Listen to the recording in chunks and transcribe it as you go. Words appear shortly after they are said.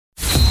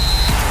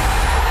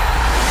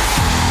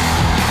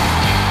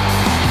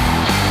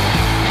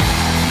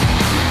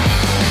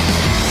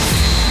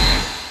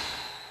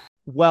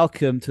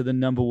welcome to the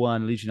number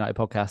one Leeds United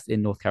podcast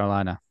in North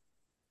Carolina.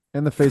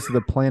 And the face of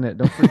the planet.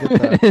 Don't forget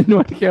that. in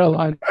North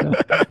Carolina.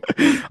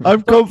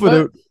 I'm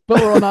confident.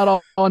 But we're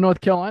not all in North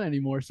Carolina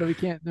anymore, so we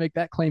can't make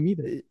that claim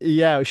either.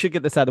 Yeah, we should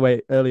get this out of the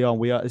way early on.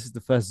 This is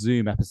the first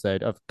Zoom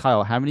episode of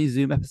Kyle. How many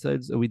Zoom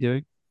episodes are we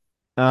doing?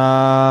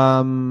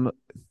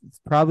 It's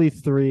probably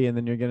 3, and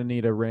then you're gonna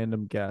need a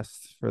random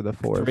guest for the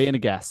 4th. 3 and a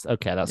guest.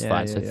 Okay, that's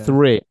fine. So yeah.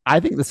 3. I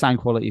think the sound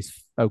quality is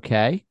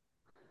okay.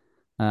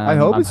 I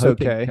hope it's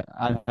okay.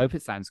 I hope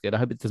it sounds good. I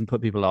hope it doesn't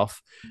put people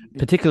off,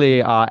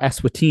 particularly our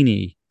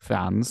Eswatini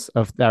fans.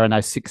 There are now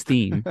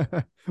 16.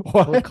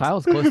 Well,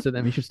 Kyle's close to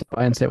them. You should stop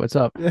by and say what's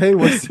up. Hey,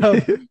 what's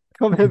up?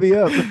 Come hit me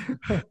up.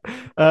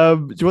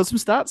 Do you want some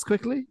stats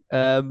quickly?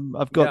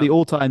 I've got the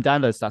all-time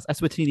download stats.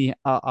 Eswatini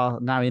are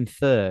now in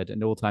 3rd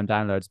in all-time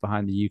downloads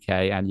behind the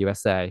UK and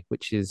USA,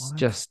 which is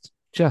just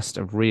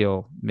a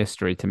real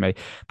mystery to me.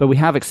 But we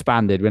have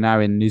expanded. We're now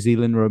in New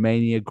Zealand,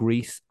 Romania,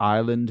 Greece,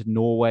 Ireland,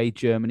 Norway,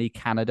 Germany,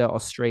 Canada,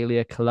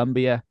 Australia,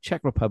 Colombia,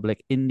 Czech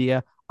Republic,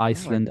 India,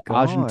 Iceland,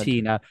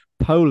 Argentina,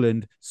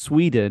 Poland,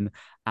 Sweden,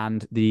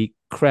 and the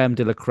creme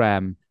de la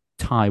creme,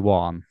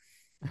 Taiwan.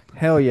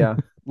 Hell yeah.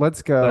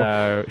 Let's go.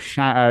 So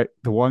shout out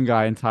the one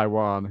guy in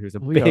Taiwan who's a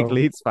big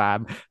Leeds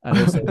fan and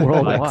also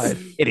worldwide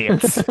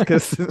idiots.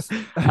 Because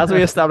as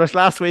we established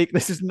last week,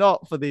 this is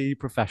not for the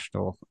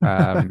professional.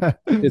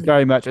 It's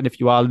very much, and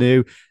if you are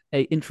new,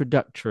 a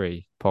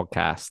introductory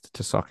podcast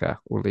to soccer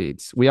or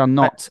Leeds. We are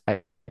not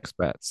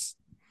experts.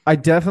 I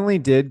definitely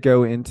did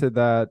go into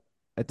that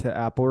to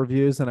Apple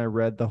reviews, and I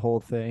read the whole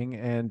thing,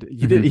 and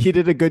he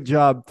did a good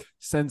job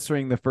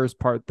censoring the first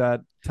part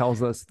that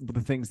tells us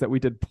the things that we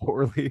did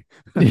poorly,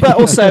 but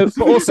also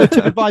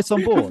took advice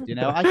on board.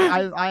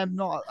 I'm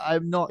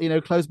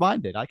not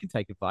closed-minded. I can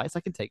take advice.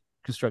 I can take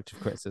constructive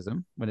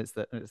criticism when it's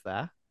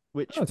there,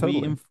 which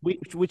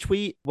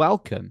we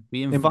welcome.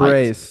 We invite.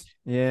 Embrace.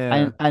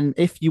 Yeah. And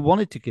if you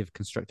wanted to give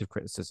constructive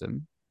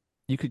criticism,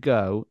 you could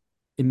go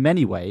in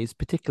many ways,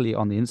 particularly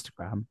on the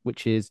Instagram,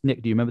 which is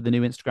Nick. Do you remember the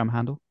new Instagram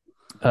handle?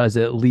 Is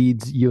it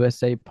Leeds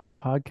USA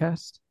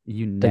podcast?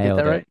 You nailed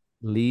it. Right?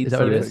 Leeds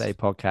USA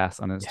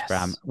podcast on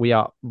Instagram. Yes. We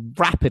are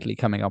rapidly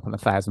coming up on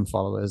 1,000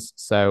 followers.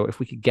 So if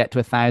we could get to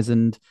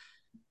 1,000,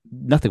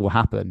 nothing will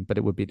happen, but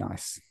it would be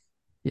nice.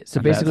 Yeah,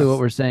 so basically what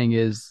we're saying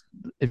is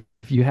if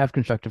you have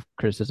constructive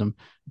criticism,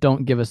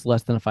 don't give us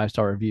less than a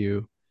 5-star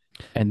review.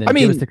 And then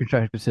give us the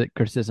constructive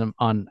criticism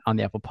on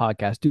the Apple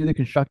podcast. Do the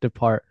constructive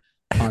part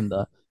on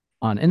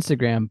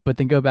Instagram, but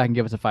then go back and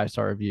give us a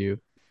 5-star review.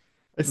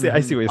 I see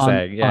what you're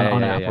saying.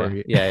 On Apple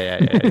review. Yeah.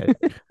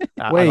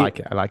 Wait,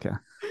 I like it.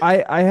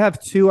 I have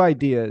 2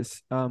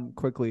 ideas.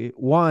 Quickly.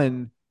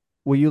 One,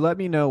 will you let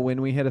me know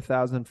when we hit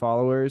 1,000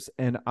 followers,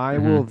 and I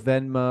will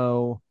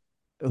Venmo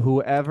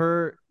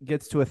whoever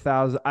gets to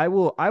 1,000. I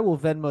will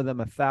Venmo them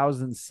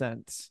 1,000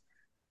 cents.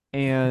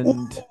 And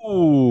the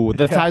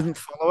 1,000th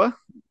follower.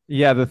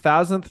 Yeah, the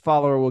 1,000th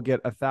follower will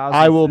get 1,000.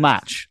 I will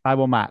match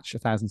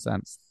 1,000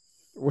 cents,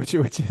 which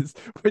is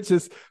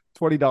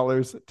 $20,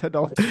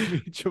 $10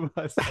 from each of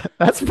us.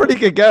 That's pretty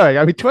good going.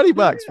 I mean,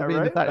 $20 for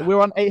being right? We're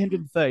on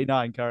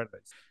 839 currently.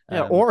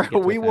 Yeah, or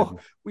we will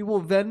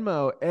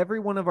Venmo every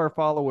one of our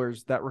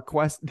followers that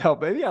request. No,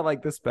 maybe I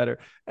like this better.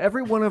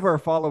 Every one of our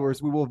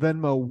followers, we will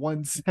Venmo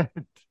 1 cent.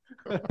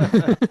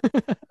 I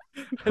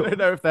don't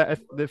know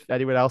if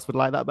anyone else would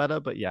like that better,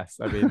 but yes.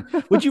 I mean,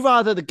 would you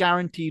rather the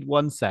guaranteed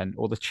 1 cent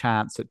or the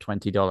chance at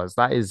 $20?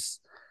 That is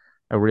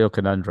a real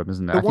conundrum,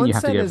 isn't it? The 1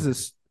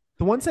 cent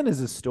the 1 cent is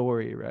a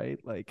story, right?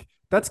 Like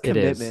that's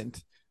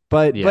commitment.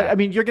 But I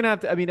mean, you're gonna have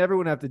to. I mean,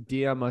 everyone have to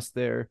DM us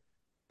their.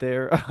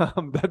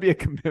 That'd be a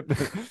commitment.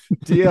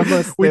 DM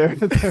us their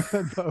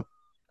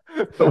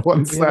the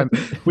 1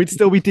 cent. We'd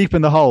still be deep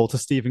in the hole to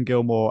Stephen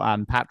Gilmore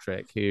and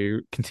Patrick, who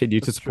continue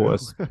to support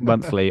us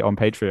monthly on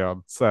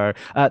Patreon. So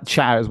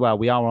chat out as well.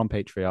 We are on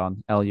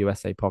Patreon,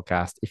 LUSA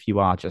podcast, if you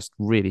are just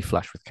really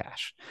flush with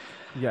cash.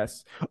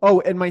 Yes.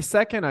 Oh, and my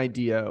second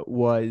idea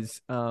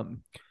was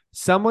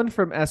someone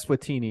from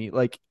Eswatini.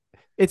 Like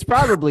it's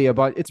probably a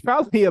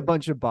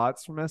bunch of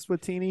bots from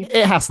Eswatini.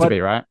 It has to be,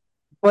 right?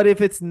 But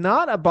if it's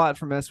not a bot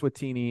from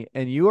Eswatini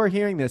and you are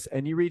hearing this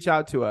and you reach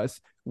out to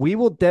us, we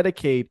will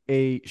dedicate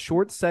a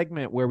short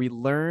segment where we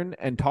learn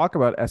and talk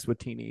about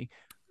Eswatini.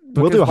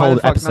 We'll do a whole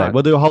episode.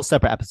 We'll do a whole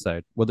separate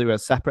episode. We'll do a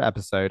separate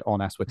episode on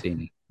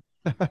Eswatini.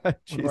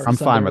 I'm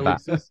fine with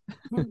that.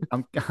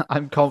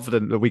 I'm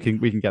confident that we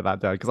can get that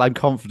done because I'm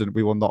confident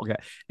we will not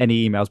get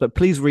any emails. But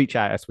please reach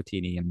out,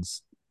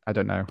 Eswatinians. I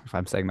don't know if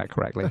I'm saying that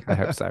correctly. I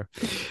hope so.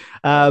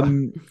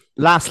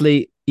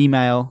 Lastly,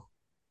 email,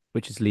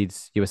 which is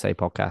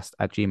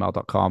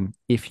leedsusapodcast@gmail.com.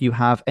 If you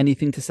have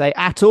anything to say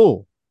at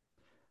all.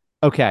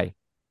 Okay.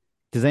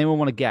 Does anyone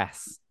want to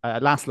guess?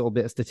 Last little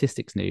bit of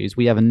statistics news.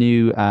 We have a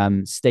new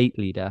state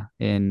leader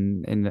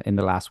in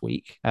the last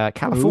week.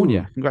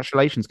 California. Ooh.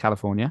 Congratulations,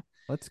 California.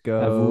 Let's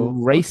go.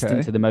 Raced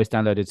into the most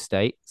downloaded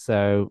state.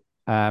 So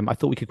I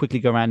thought we could quickly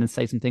go around and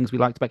say some things we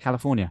liked about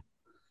California.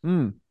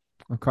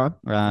 Okay.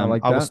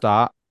 I will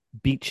start.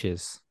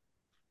 Beaches.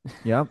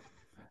 Yep.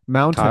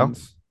 Mountains. Kyle?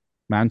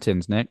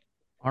 Mountains, Nick.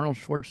 Arnold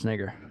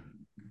Schwarzenegger.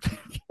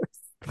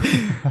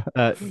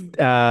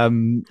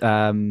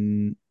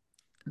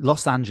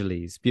 Los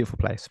Angeles, beautiful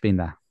place. Been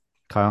there.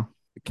 Kyle?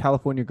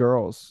 California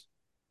Girls.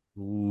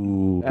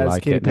 Ooh, as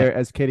like Katy it. Perry,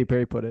 as Katy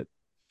Perry put it.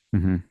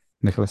 Mm-hmm.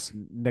 Nicholas?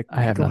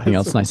 I have nothing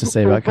else nice to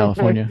say about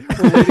California.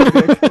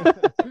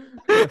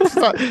 This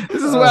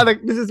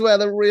is where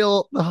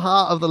the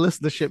heart of the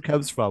listenership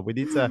comes from. We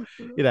need to,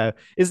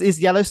 is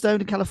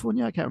Yellowstone in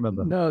California? I can't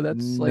remember. No,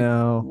 that's like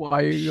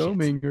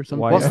Wyoming or something.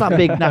 What's that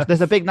big?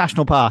 There's a big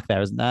national park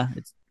there, isn't there?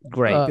 It's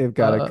great. They've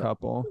got a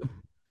couple.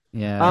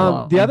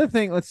 Yeah. The other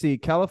thing, let's see,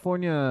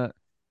 California.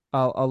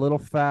 A little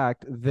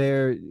fact: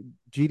 their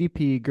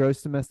GDP,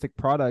 gross domestic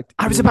product.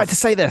 I was about to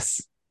say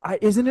this.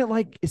 Isn't it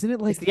like it's the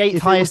 8th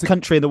highest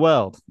country in the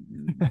world?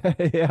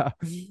 Yeah,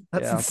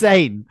 that's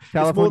insane.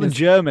 It's more than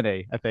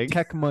Germany, I think.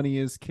 Tech money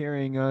is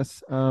carrying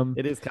us.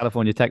 It is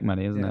California tech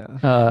money, isn't it?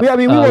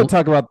 We won't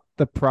talk about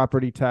the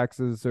property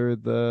taxes or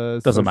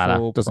the doesn't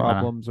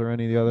problems matter. or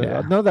any of the other.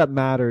 Yeah. None of that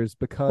matters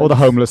because or the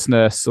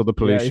homelessness or the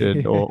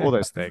pollution or all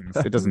those things.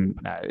 It doesn't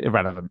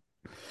irrelevant.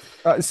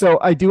 So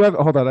I do have.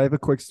 Hold on, I have a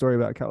quick story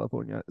about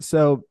California.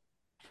 So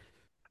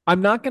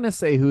I'm not going to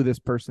say who this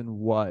person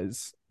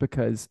was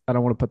because I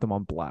don't want to put them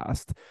on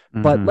blast.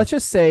 Mm-hmm. But let's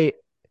just say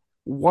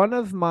one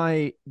of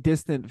my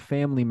distant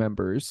family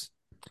members,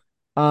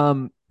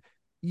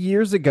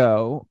 years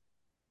ago,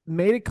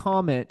 made a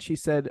comment. She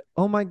said,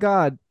 "Oh my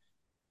God,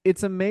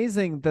 it's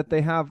amazing that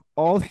they have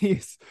all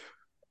these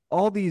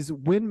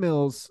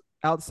windmills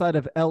outside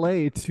of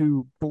LA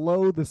to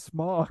blow the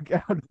smog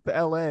out of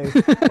LA."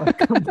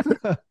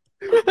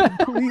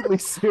 Completely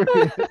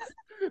serious.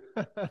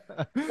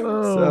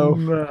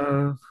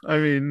 No. I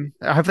mean,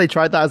 have they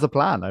tried that as a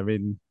plan? I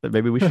mean,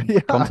 maybe we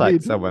should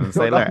contact someone and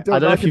say, "Look, I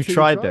don't know if you've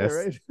tried this."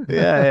 Right?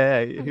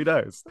 Yeah. Who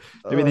knows?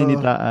 Maybe they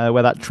need that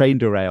where that train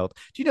derailed.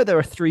 Do you know there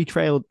are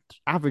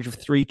average of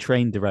 3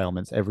 train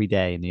derailments every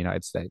day in the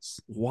United States?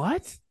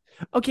 What?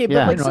 Okay,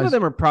 but some of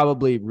them are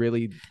probably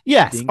really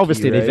dinky,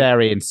 obviously right? They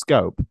vary in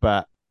scope,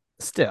 but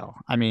still,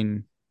 I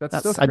mean,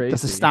 that's crazy.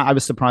 That's a stat I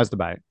was surprised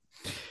about.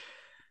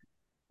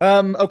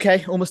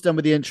 Okay, almost done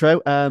with the intro.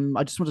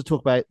 I just want to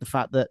talk about the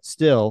fact that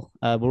still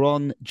we're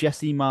on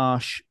Jesse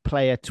Marsch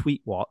player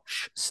tweet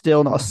watch.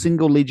 Still not a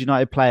single Leeds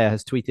United player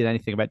has tweeted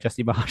anything about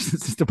Jesse Marsch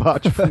since his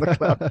departure from the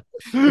club,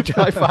 which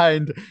I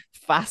find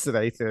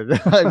fascinating.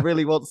 I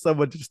really want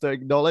someone just to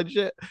acknowledge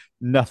it.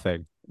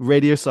 Nothing.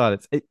 Radio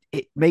silence.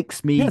 It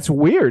makes me... Yeah, it's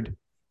weird.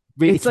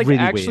 It's like really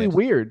actually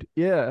weird.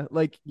 Yeah,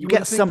 like you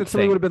get something.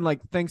 Somebody would have been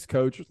like, "Thanks,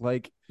 coach."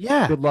 Like,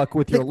 good luck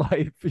with your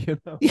life. You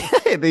know.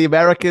 Yeah, the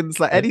Americans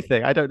like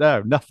anything. I don't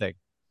know. Nothing.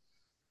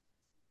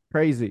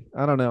 Crazy.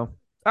 I don't know.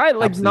 I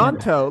like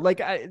Nanto.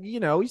 Like you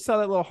saw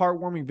that little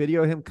heartwarming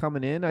video of him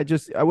coming in. I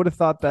would have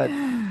thought that,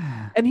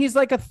 and he's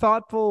like a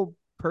thoughtful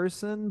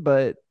person,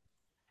 but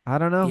I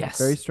don't know. Yes.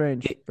 Very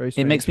strange. Very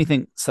strange. It makes me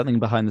think something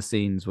behind the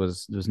scenes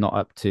was not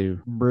up to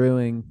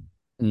brewing.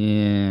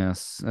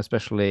 Yes,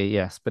 especially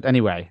yes. But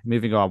anyway,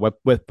 moving on.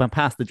 We're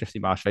past the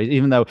Jesse Marsch phase.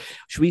 Even though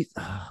we're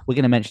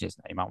going to mention his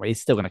name, aren't we? He's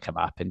still going to come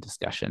up in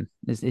discussion.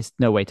 There's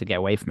no way to get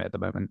away from it at the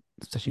moment,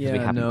 especially because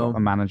we haven't got a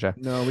manager.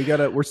 No,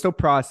 we're still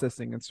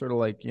processing. It's sort of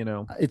like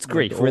it's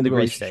grief. We're in the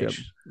grief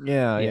stage.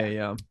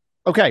 Yeah.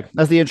 Okay,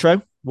 that's the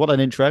intro. What an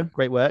intro!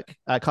 Great work,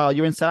 Carl.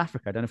 You're in South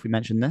Africa. I don't know if we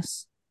mentioned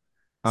this.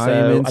 I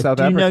am in South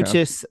Africa. I do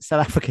notice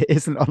South Africa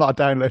isn't on our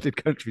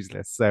downloaded countries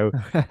list, so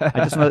I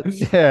just want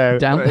to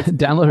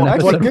download an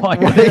episode.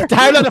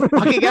 Download a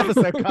fucking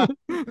episode.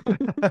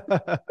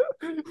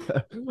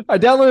 I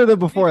downloaded them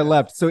before I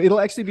left, so it'll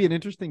actually be an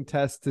interesting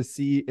test to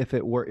see if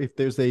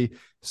there's a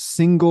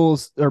single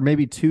or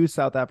maybe 2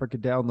 South Africa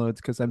downloads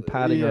because I'm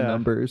padding our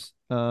numbers.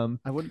 I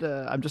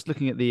wonder. I'm just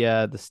looking at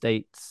the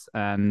states,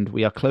 and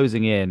we are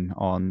closing in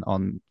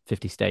on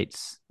 50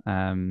 states.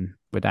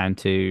 We're down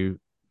to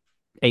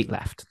 8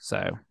 left,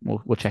 so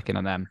we'll check in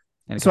on them.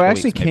 So I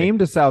actually came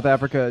to South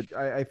Africa.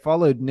 I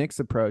followed Nick's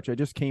approach. I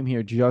just came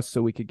here just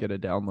so we could get a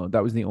download.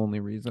 That was the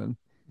only reason.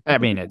 I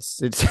mean, it's.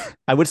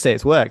 I would say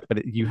it's worked,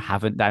 but you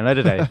haven't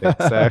downloaded anything.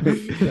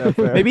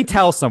 So maybe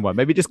tell someone.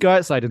 Maybe just go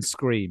outside and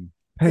scream.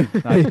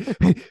 Hey,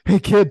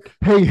 kid.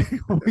 Hey,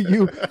 will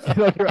you get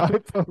on your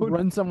iPhone?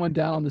 Run someone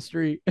down on the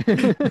street.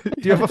 Do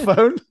you have a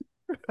phone?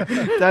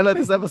 Download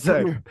this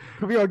episode.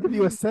 Come here, I'll give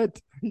you a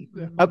cent.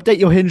 Update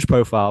your Hinge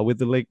profile with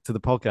the link to the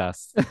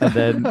podcast, and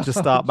then just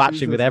start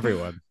matching with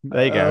everyone.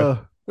 There you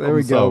go. There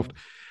we go.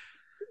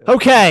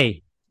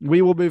 Okay,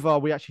 we will move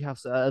on. We actually have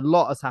a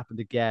lot has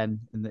happened again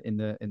in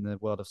the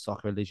world of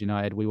soccer at Leeds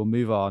United. We will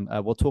move on.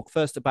 We'll talk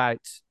first about.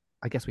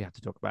 I guess we have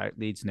to talk about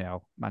Leeds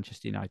 0,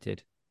 Manchester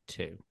United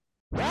 2.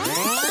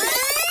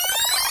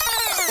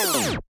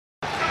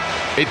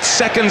 It's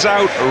seconds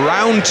out,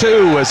 round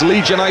 2, as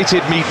Leeds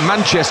United meet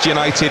Manchester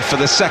United for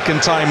the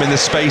second time in the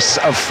space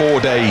of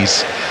 4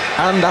 days.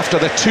 And after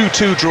the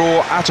 2-2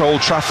 draw at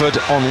Old Trafford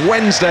on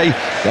Wednesday,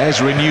 there's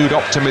renewed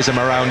optimism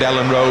around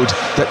Ellen Road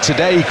that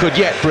today could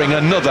yet bring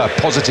another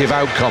positive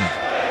outcome.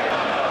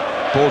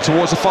 Ball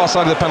towards the far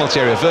side of the penalty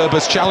area.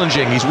 Verber's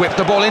challenging. He's whipped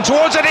the ball in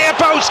towards the near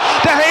post.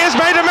 De Gea's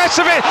made a mess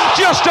of it.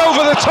 Just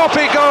over the top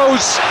it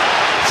goes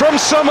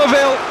from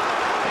Somerville.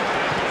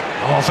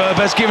 Oh,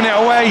 Verber's giving it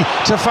away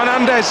to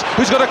Fernandes,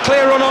 who's got a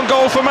clear run on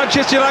goal for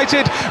Manchester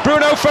United.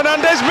 Bruno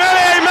Fernandes,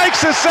 Mele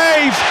makes a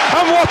save,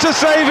 and what a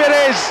save it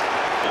is!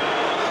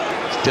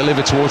 It's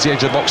delivered towards the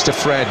edge of the box to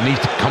Fred, and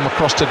he's come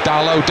across to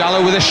Dalot.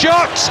 Dalot with a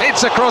shot,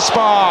 hits a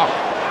crossbar.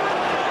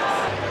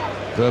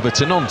 Verber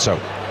to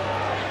Nonto.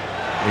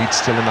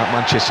 Leeds still in that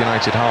Manchester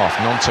United half.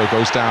 Nonto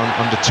goes down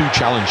under 2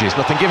 challenges.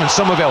 Nothing given.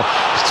 Somerville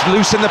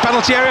loose in the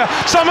penalty area.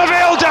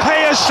 Somerville, De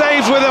Gea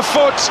saved with a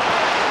foot.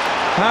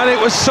 And it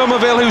was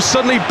Somerville who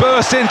suddenly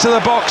burst into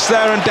the box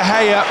there, and De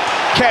Gea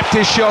kept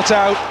his shot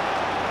out.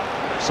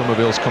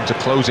 Somerville's come to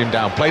close him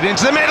down. Played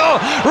into the middle.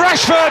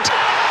 Rashford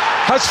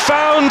has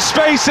found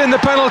space in the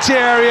penalty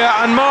area,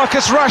 and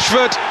Marcus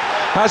Rashford,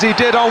 as he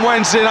did on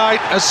Wednesday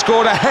night, has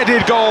scored a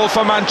headed goal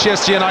for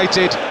Manchester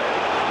United.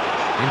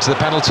 Into the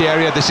penalty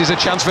area, this is a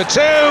chance for 2,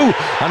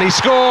 and he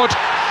scored,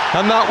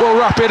 and that will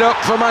wrap it up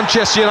for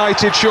Manchester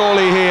United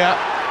surely here.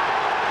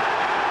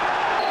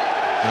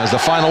 As the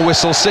final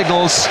whistle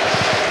signals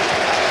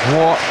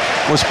what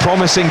was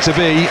promising to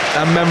be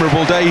a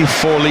memorable day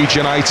for Leeds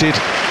United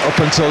up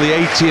until the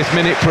 80th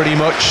minute pretty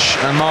much,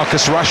 and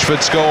Marcus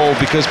Rashford's goal,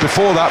 because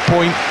before that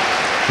point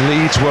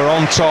Leeds were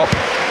on top,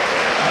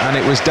 and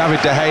it was David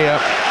De Gea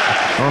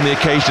on the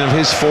occasion of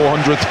his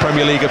 400th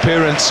Premier League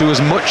appearance who was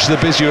much the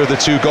busier of the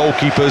 2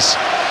 goalkeepers.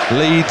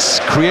 Leeds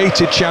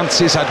created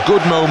chances, had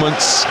good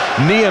moments,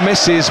 near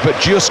misses, but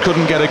just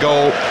couldn't get a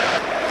goal.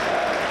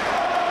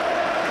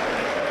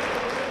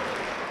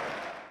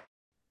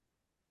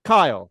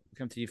 Kyle, I'll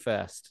come to you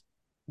first.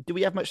 Do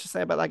we have much to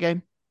say about that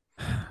game?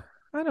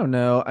 I don't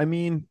know. I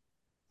mean,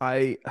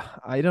 I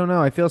don't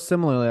know. I feel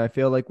similarly. I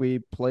feel like we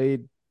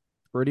played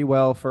pretty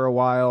well for a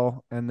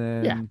while, and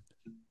then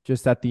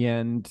just at the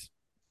end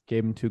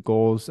gave them 2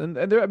 goals. And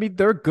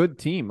they're a good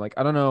team. Like,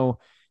 I don't know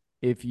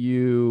if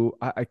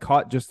I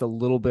caught just a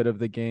little bit of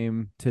the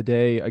game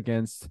today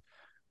against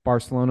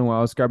Barcelona while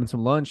I was grabbing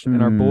some lunch,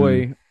 and our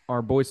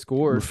boy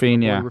scored.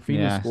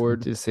 Rafinha scored.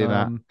 Did you see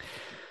that?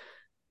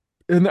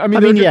 And I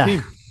mean, they're a good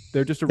team.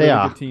 They're just a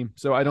really good team.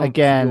 So I don't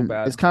feel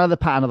bad. It's kind of the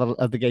pattern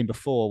of the game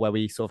before, where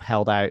we sort of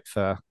held out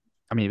for,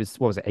 I mean, it was,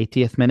 what was it,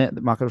 80th minute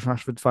that Marcus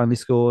Rashford finally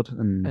scored?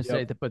 And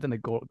but then the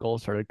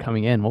goals started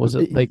coming in. What was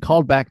it? They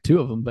called back 2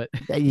 of them, but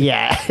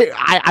yeah,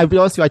 I'll be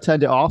honest with you, I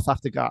turned it off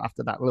after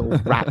that little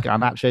rat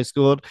Garnacho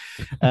scored.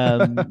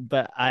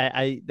 But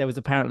there was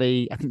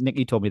apparently, I think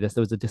Nicky told me this,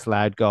 there was a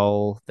disallowed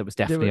goal that was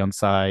definitely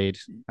onside.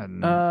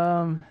 And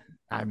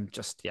I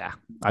just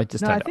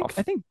turned it off.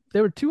 I think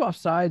there were 2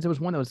 offsides. There was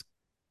one that was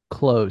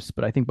close,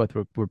 but I think both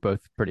were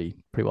both pretty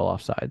well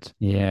offsides.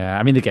 Yeah,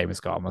 I mean, the game was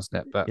gone,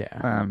 wasn't it? But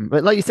yeah,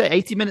 but like you say,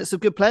 80 minutes of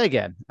good play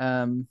again.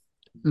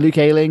 Luke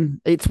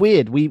Ayling, it's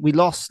weird. We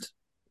lost,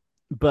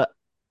 but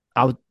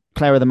our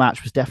player of the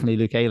match was definitely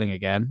Luke Ayling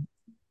again.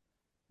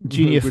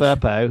 Junior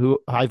Firpo, who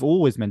I've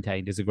always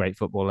maintained is a great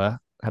footballer,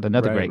 had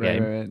another great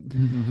game. Right.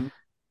 Mm-hmm.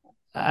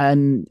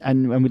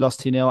 And when we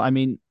lost 2-0, I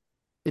mean,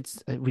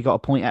 we got a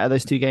point out of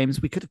those 2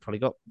 games. We could have probably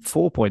got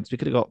 4 points. We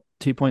could have got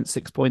 2 points,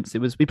 6 points.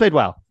 We played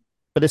well,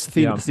 but it's the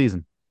theme of the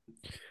season.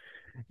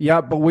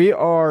 Yeah, but we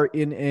are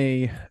in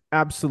a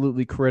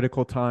absolutely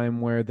critical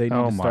time where they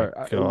need to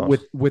start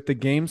with the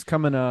games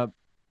coming up.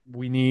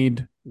 We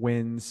need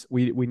wins.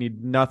 We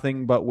need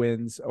nothing but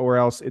wins, or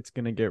else it's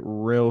going to get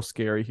real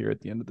scary here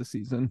at the end of the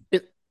season.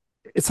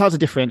 It's hard to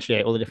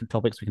differentiate all the different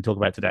topics we can talk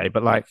about today,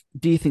 but like,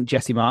 do you think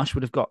Jesse Marsch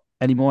would have got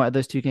any more out of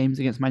those 2 games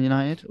against Man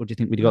United, or do you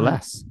think we'd have got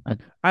less?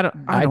 I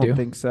don't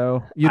think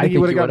so. You think he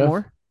would have gotten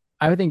more?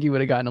 I would think he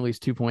would have gotten at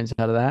least 2 points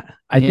out of that.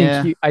 I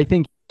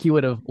think he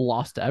would have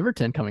lost to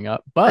Everton coming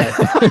up, but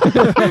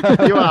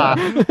you are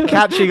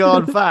catching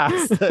on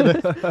fast.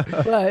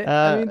 But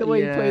I mean, the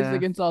way he plays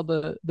against all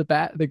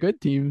the good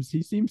teams,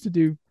 he seems to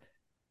do,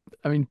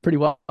 I mean, pretty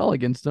well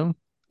against them.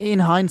 In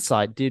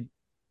hindsight,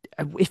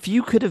 if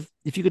you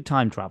could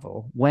time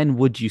travel, when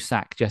would you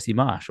sack Jesse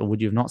Marsch, or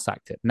would you have not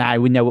sacked it? Now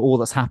we know all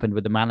that's happened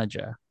with the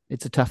manager.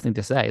 It's a tough thing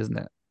to say, isn't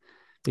it?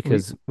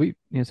 Because we've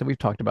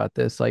talked about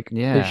this. Like,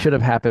 it should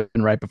have happened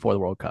right before the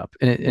World Cup,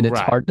 and it's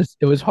hard to.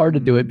 It was hard to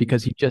do it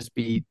because he just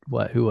beat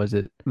who was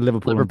it?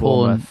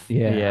 Liverpool and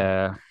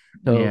yeah.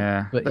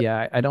 But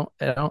I don't.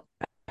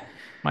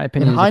 My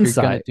opinion is,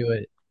 if you're gonna do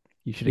it,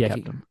 you should have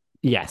kept him.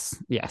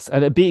 Yes,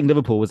 and beating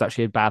Liverpool was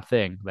actually a bad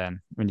thing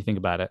then, when you think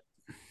about it.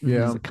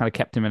 Yeah, it kind of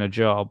kept him in a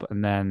job,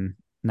 and then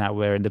now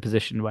we're in the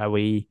position where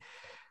we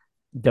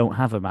don't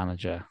have a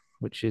manager,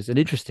 which is an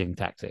interesting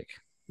tactic.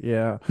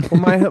 Yeah.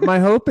 Well, my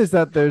hope is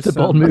that there's a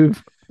bold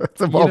move.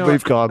 It's a bold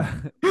move,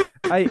 God.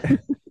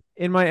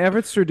 In my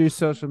efforts to reduce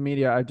social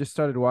media, I just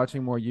started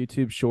watching more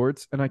YouTube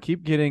Shorts, and I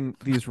keep getting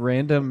these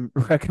random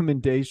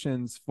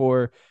recommendations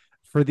for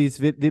these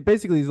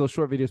basically these little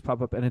short videos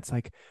pop up, and it's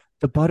like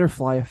the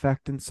butterfly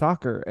effect in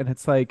soccer, and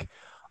it's like,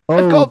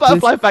 I've got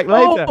butterfly effect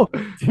later.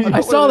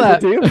 I saw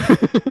that.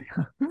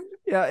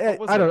 Yeah,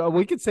 I don't know.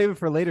 We could save it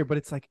for later, but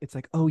it's like,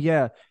 oh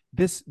yeah,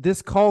 this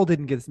call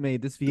didn't get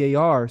made, this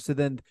VAR. So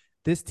then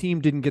this team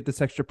didn't get this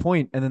extra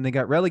point, and then they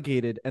got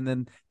relegated, and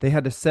then they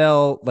had to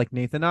sell like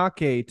Nathan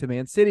Ake to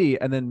Man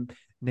City, and then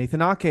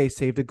Nathan Ake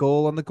saved a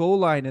goal on the goal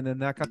line, and then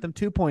that got them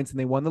 2 points, and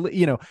they won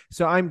the.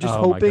 So I'm just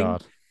hoping.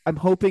 I'm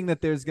hoping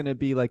that there's going to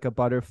be like a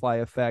butterfly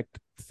effect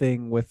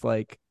thing with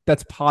like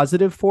that's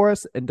positive for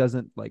us and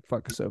doesn't like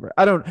fuck us over.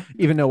 I don't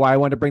even know why I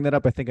wanted to bring that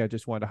up. I think I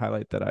just wanted to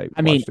highlight that.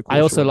 I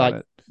also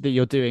like that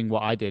you're doing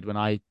what I did when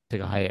I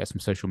took a hiatus from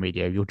social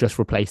media. You're just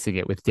replacing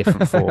it with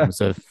different forms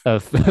of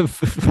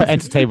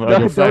entertainment on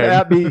your phone. Don't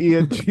at me,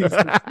 Ian. Jesus.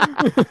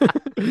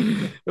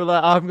 You're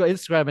like, I haven't got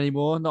Instagram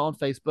anymore, not on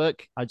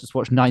Facebook. I just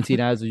watch 19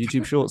 hours of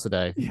YouTube Shorts a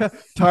day. Yeah,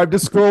 time to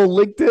scroll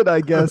LinkedIn,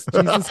 I guess.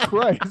 Jesus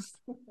Christ.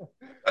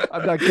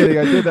 I'm not kidding.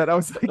 I did that. I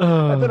was like,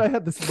 and then I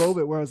had this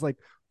moment where I was like,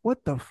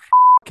 what the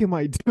am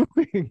I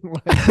doing?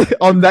 Like,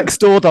 on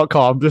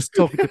nextdoor.com, just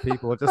talking to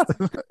people just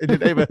in your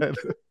neighborhood.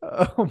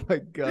 Oh my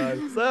God.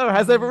 So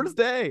how's everyone's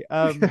day?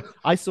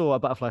 I saw a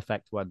butterfly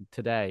effect one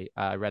today.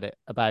 I read it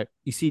about,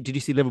 did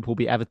you see Liverpool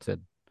beat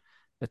Everton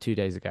 2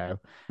 days ago?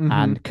 Mm-hmm.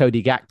 And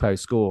Cody Gakpo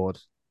scored.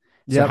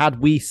 So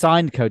had we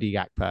signed Cody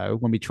Gakpo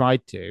when we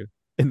tried to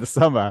in the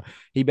summer,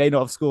 he may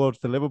not have scored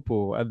for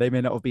Liverpool, and they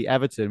may not have beat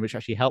Everton, which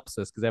actually helps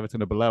us because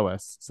Everton are below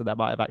us. So that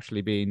might have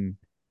actually been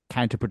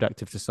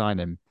counterproductive to sign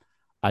him.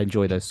 I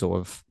enjoy those sort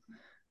of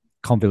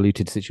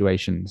convoluted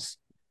situations.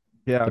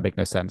 Yeah, that make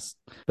no sense.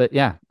 But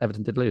yeah,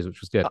 Everton did lose, which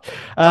was good.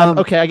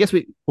 Okay, I guess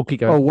we'll keep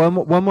going. Oh,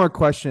 one more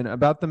question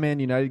about the Man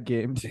United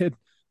game.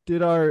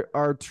 Did our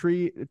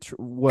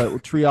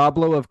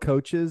Triablo of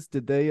coaches,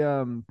 did they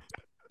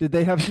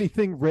have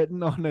anything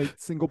written on a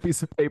single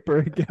piece of paper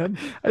again?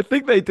 I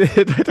think they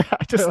did.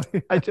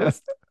 I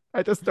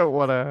just don't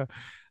want to.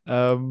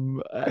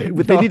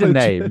 They need a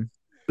name.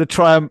 The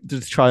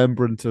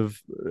triumvirate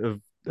of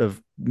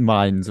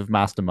minds, of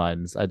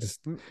masterminds.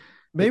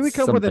 Maybe we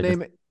come up with a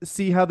name.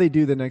 See how they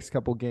do the next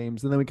couple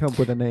games, and then we come up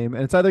with a name,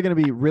 and it's either going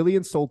to be really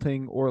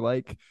insulting or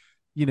like,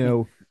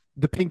 the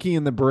pinky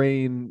and the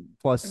brain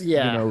plus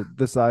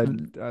the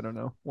side. I don't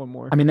know. One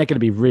more. I mean, they're going to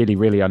be really,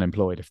 really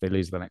unemployed if they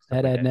lose the next.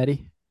 Ed and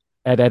Eddie.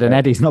 Ed and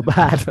Eddie's not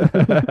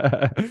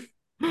bad.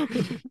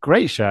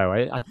 Great show.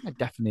 I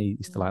definitely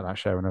used to like that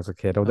show when I was a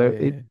kid, although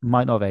it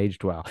might not have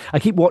aged well. I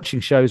keep watching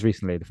shows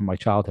recently from my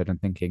childhood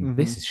and thinking,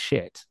 this is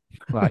shit.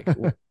 Like,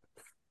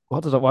 why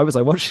was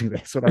I watching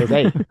this when I was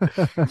 8?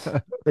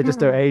 They just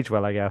don't age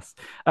well, I guess.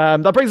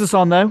 That brings us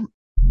on, though.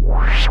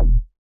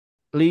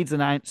 Leeds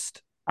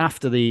announced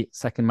after the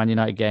second Man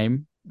United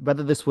game,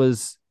 whether this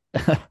was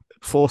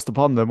forced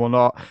upon them or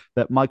not,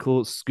 that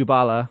Michael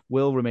Skubala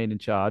will remain in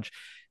charge.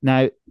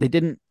 Now, they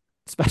didn't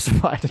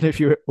specify, I don't know if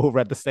you all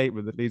read the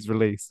statement that Leeds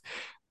released.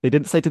 They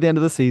didn't say to the end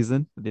of the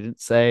season. They didn't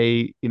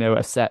say,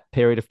 a set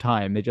period of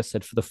time. They just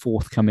said for the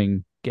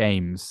forthcoming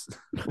games.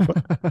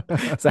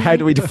 So how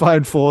do we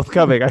define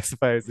forthcoming, I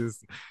suppose, is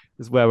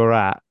where we're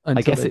at.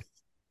 I guess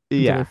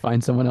they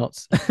find someone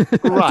else.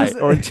 Right.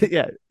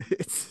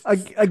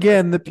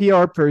 Again, the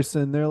PR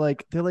person, they're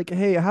like,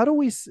 hey, how do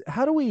we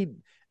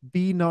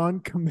be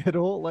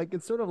non-committal? Like,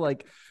 it's sort of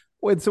like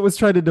when someone's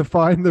trying to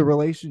define the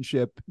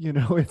relationship,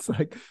 it's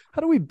like,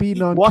 how do we be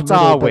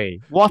non-committal?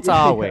 What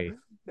are we?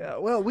 Yeah,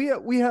 well, we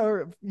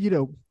are,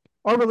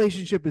 our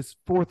relationship is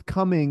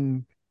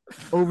forthcoming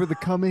over the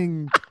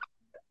coming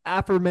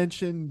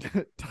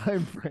aforementioned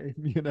time frame,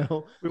 We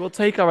will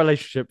take our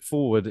relationship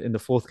forward in the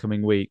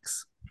forthcoming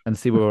weeks and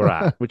see where we're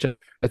at, which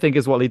I think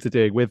is what Leeds are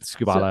doing with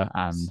Skubala.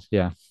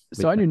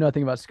 So I knew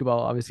nothing about Skubala,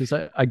 obviously.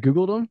 So I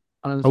Googled him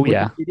on his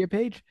Wikipedia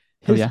page.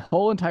 His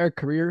whole entire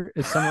career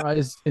is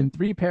summarized in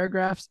 3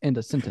 paragraphs and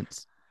a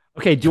sentence.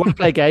 Okay, do you want to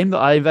play a game that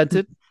I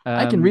invented?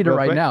 I can read it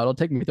right now. It'll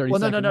take me 30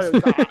 seconds.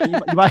 No. You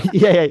might,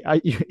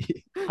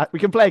 we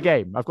can play a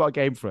game. I've got a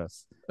game for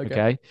us.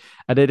 Okay.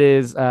 And it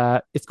is,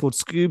 it's called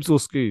Scoops or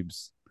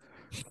Scoops.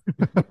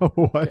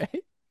 What?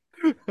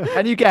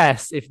 Can you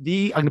guess if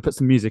I'm going to put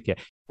some music here.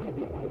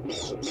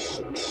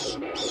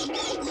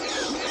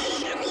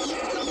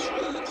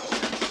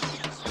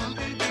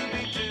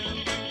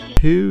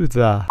 Who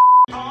the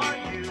are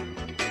you?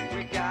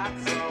 We got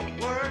some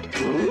work to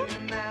do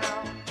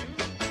now.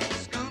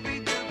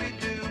 Scooby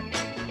Doo.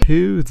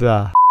 Who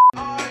the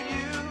are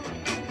you?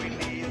 We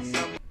need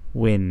some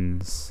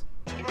wins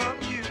from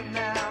you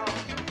now.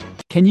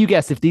 Can you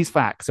guess if these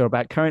facts are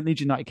about current Leeds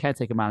United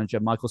caretaker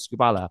manager Michael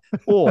Skubala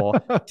or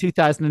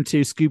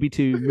 2002 Scooby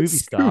Doo movie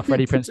star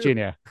Freddie Prince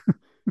Jr.?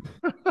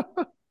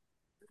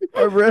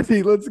 I'm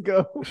ready. Let's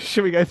go.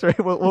 Should we go through it?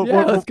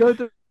 Let's go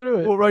through it.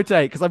 We'll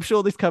rotate because I'm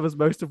sure this covers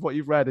most of what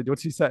you've read in your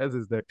 2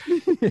 sentences, Nick.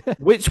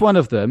 Which one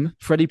of them,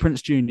 Freddie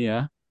Prince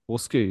Jr. or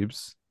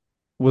Scoops,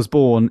 was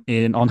born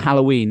on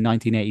Halloween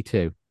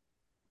 1982?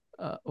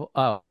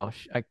 I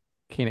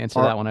can't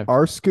answer that one.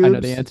 Our Scoops? I know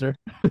the answer.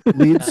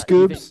 Leeds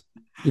Scoops?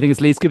 You think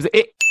it's Leeds Scoops?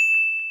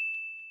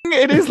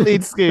 It is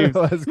Leeds Scoops.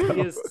 Let's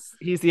go.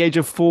 He's the age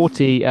of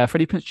 40.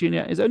 Freddie Prince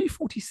Jr. is only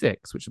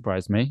 46, which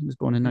surprised me. He was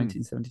born in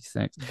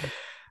 1976.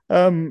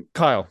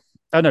 Kyle,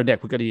 Oh no,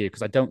 Nick, we'll go to you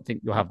because I don't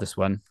think you'll have this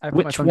one. I put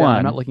my Which phone down. I'm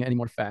one? not looking at any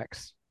more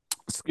facts.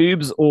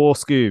 Scoops or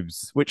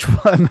Scoops? Which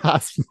one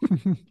has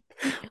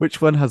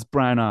which one has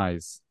brown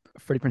eyes?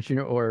 Freddie Prince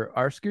Jr. or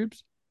our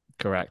Scoops?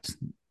 Correct.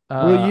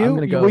 I'm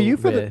gonna go were you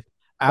for with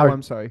Oh,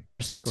 I'm sorry.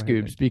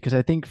 Scoops because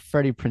I think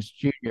Freddie Prince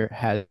Jr.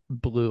 has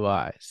blue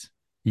eyes.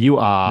 You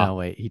are No,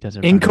 wait, he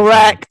doesn't.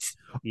 incorrect.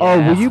 Oh,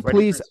 will Yes, you Freddie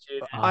please? Prinze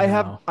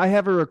Jr. I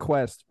have a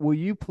request. Will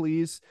you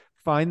please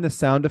find the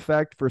sound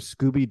effect for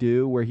Scooby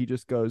Doo where he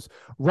just goes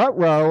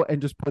 "rut-row"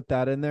 and just put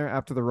that in there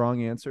after the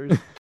wrong answers?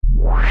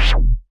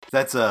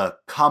 That's a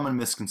common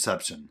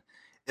misconception.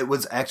 It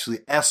was actually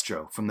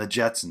Astro from the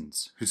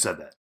Jetsons who said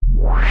that.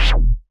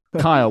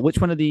 Kyle, which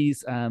one of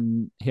these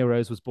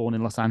heroes was born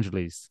in Los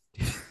Angeles?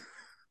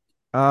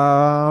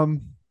 I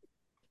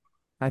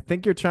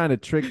think you're trying to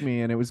trick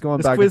me, and it was going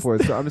This back quiz- and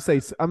forth. So I'm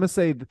gonna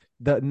say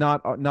the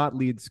not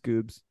Leeds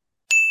Scoops.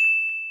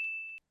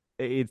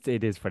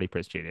 It is Freddie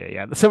Prince Jr.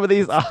 Yeah, some of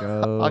these are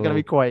going to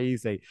be quite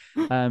easy.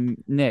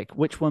 Nick,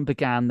 which one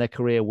began their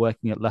career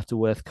working at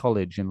Lutterworth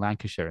College in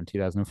Lancashire in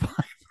 2005?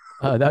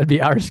 That would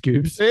be our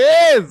Scoops. It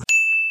is.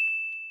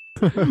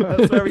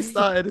 That's where he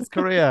started his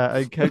career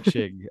in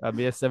coaching a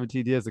mere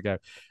 17 years ago.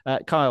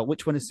 Kyle,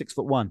 which one is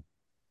 6'1"?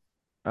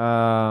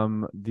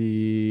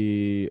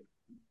 The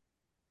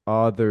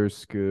other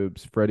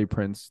Scoops, Freddie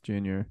Prince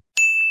Jr.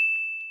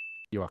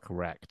 You are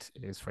correct.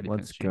 It is Freddie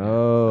Let's Prinze Jr.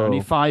 go. Only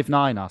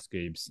 5'9" are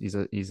Scoops.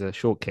 He's a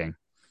short king.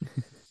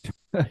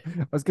 I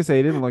was gonna say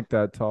he didn't look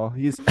that tall.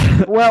 He's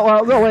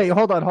well, no, wait,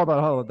 hold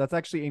on. That's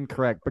actually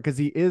incorrect because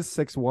he is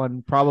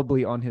 6'1",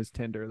 probably on his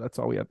Tinder. That's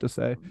all we have to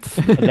say.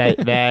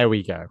 There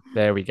we go.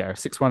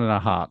 6'1" in our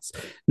hearts.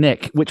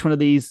 Nick, which one of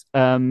these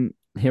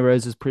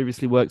heroes has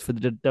previously worked for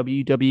the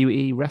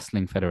WWE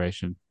Wrestling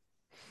Federation?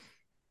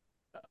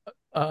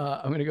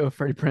 I'm gonna go with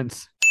Freddie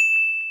Prince.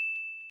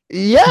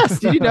 Yes,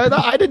 did you know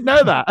that? I didn't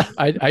know that.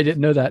 I didn't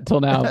know that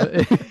till now.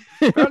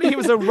 But apparently, he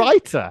was a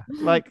writer.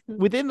 Like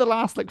within the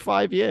last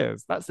 5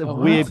 years. That's a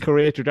weird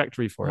career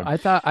trajectory for him. I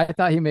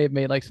thought he may have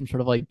made some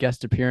sort of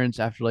guest appearance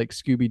after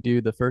Scooby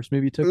Doo, the first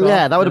movie took off.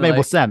 Yeah, that would have made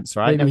more sense,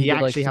 right? No, Maybe he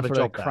did, actually had a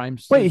job there. crime.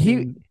 Wait,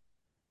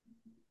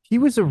 he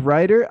was a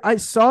writer. I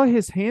saw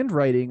his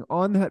handwriting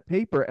on that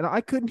paper, and I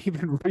couldn't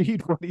even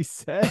read what he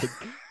said.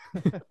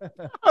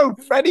 Oh,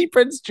 Freddie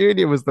Prince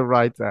Jr. was the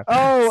writer.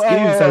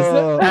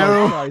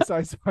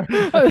 Sorry.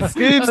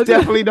 Scoops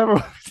definitely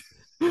never.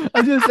 I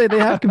was gonna say they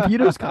have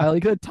computers, Kyle.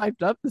 He could have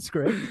typed up the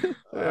script.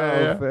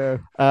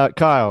 Fair.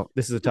 Kyle,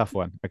 this is a tough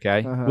one.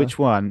 Okay, which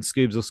one,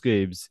 Scoops or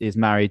Scoops, is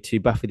married to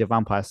Buffy the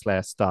Vampire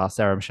Slayer star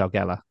Sarah Michelle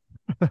Gellar?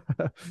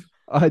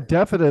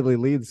 Definitely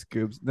Leeds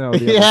Scoops. No,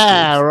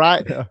 yeah, Scoops.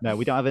 right. Yeah. No,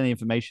 we don't have any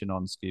information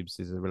on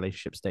Scoops'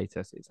 relationship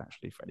status. It's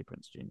actually Freddie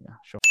Prinze Jr.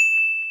 Sure.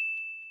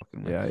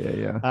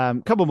 Yeah.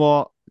 Couple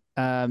more.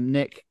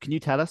 Nick, can you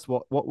tell us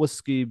what was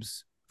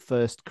Scoops'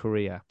 first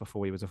career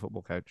before he was a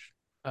football coach?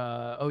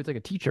 He's like a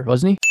teacher,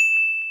 wasn't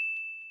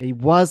he?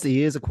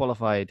 He is a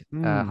qualified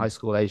high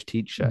school age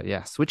teacher.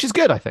 Yes, which is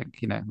good. I think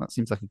that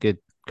seems like a good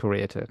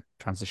career to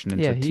transition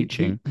into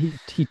teaching.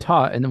 He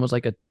taught and then was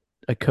like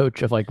a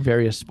coach of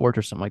various sports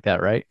or something like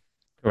that, right?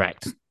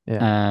 Correct.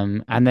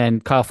 Yeah. And then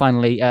Kyle,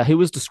 finally, who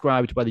was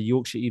described by the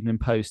Yorkshire Evening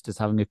Post as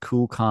having a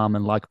cool, calm,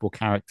 and likable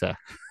character?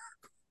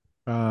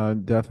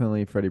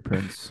 Definitely Freddie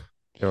Prince.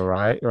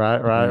 Right.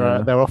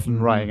 They're often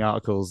writing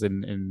articles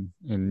in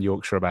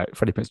Yorkshire about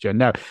Freddie Prinze Jr.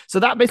 No, so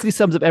that basically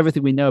sums up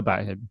everything we know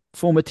about him.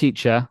 Former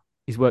teacher,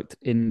 he's worked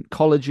in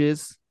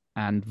colleges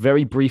and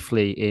very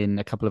briefly in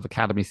a couple of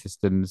academy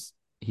systems.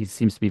 He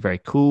seems to be very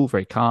cool,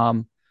 very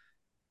calm.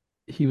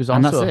 He was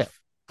also a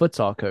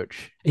futsal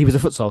coach. He was a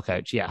futsal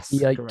coach. Yes, he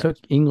took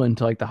England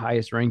to the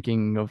highest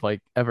ranking of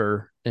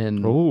ever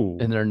in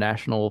their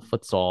national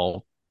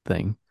futsal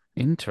thing.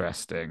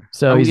 Interesting.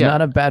 So he's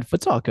not a bad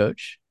futsal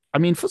coach. I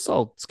mean,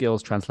 futsal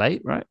skills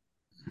translate, right?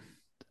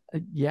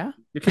 Yeah.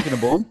 You're kicking a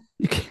ball.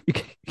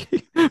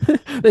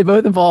 They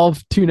both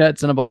involve two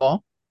nets and a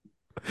ball.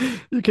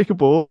 You kick a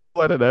ball.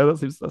 I don't know.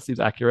 That seems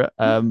accurate.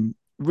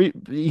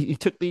 He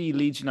took the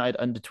Leeds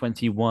United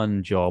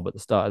under-21 job at the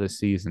start of the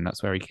season.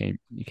 That's where he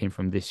came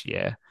from this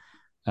year.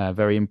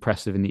 Very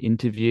impressive in the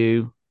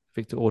interview.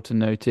 Victor Orta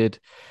noted.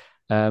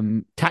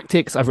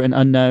 Tactics, I've written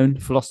unknown.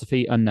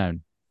 Philosophy,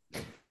 unknown.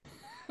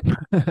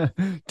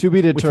 To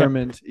be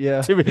determined.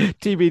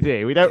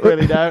 TBD. We don't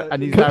really know,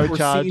 and he's now in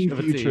charge of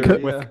a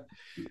team.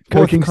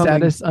 Coaching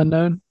status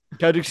unknown.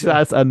 Coaching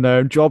status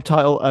unknown. Job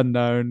title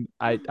unknown.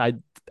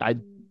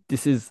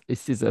 This is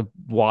a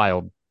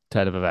wild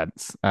turn of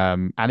events,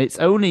 and it's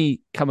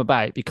only come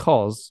about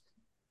because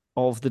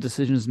of the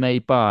decisions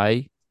made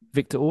by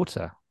Victor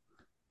Orta.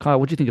 Kyle,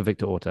 what do you think of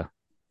Victor Orta?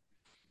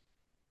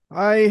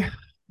 I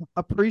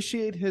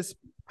appreciate his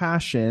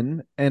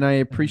passion, and I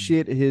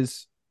appreciate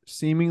his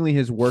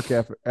work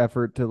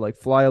effort to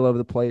fly all over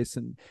the place,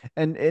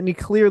 and he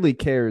clearly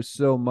cares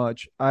so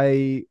much.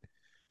 I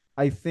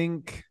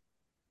think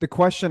the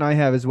question I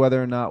have is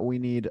whether or not we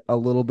need a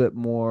little bit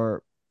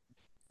more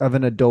of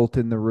an adult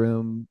in the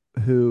room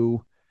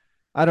who,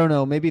 I don't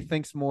know, maybe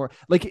thinks more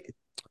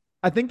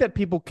I think that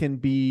people can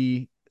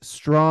be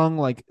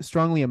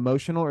strongly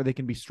emotional, or they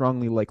can be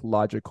strongly like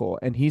logical.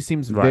 And he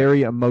seems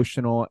very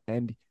emotional,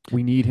 and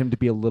we need him to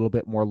be a little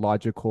bit more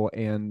logical.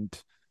 And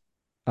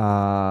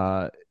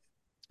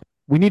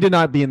we need to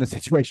not be in the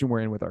situation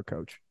we're in with our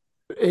coach.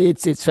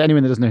 It's for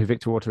anyone that doesn't know who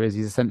Victor Orta is.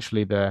 He's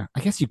essentially I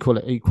guess you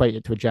equate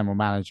it to a general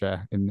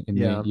manager in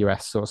the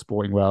US sort of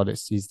sporting world.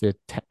 He's the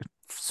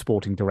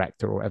sporting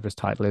director or whatever his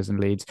title is in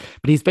Leeds,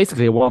 but he's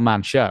basically a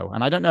one-man show.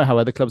 And I don't know how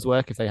other clubs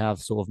work, if they have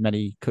sort of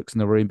many cooks in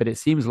the room, but it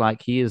seems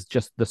like he is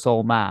just the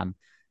sole man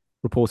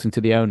reporting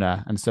to the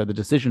owner. And so the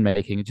decision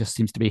making, it just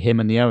seems to be him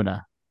and the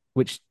owner,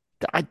 which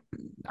I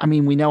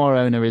mean, we know our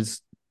owner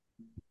is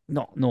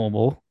not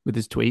normal with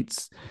his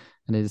tweets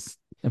and his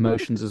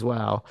emotions as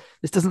well.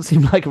 This doesn't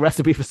seem like a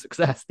recipe for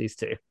success, these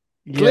two.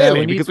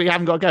 Clearly, because we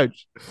haven't got a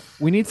coach.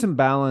 We need some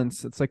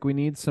balance. It's like we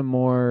need some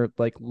more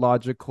like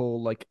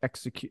logical, like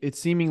it's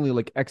seemingly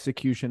like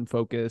execution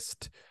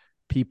focused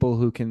people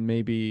who can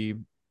maybe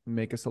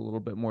make us a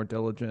little bit more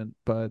diligent,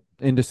 but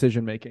in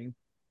decision making.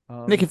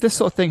 Nick, if this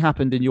sort of thing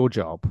happened in your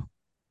job,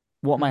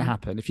 what might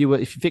happen if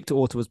Victor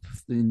Orta was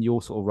in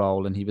your sort of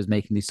role and he was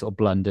making these sort of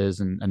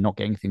blunders and not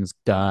getting things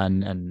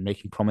done and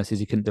making promises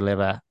he couldn't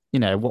deliver? You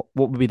know, what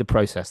would be the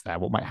process there?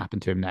 What might happen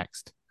to him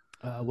next?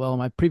 Well,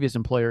 my previous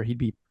employer, he'd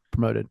be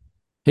promoted.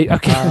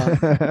 Okay.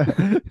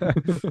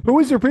 Who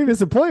was your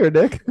previous employer,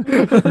 Nick?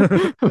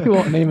 We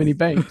won't name any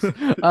banks.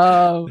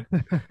 Yeah.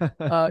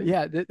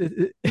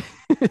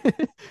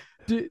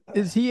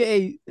 Is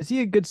he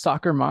a good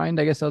soccer mind?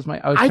 I guess that was my.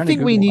 I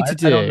think we need to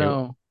do. I don't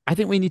know. I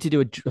think we need to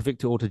do a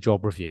Victor Orta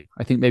job review.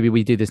 I think maybe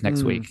we do this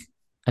next week.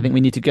 I think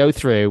we need to go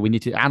through. We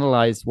need to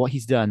analyze what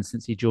he's done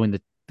since he joined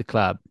the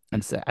club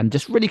and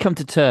just really come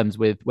to terms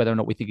with whether or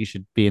not we think he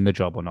should be in the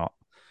job or not.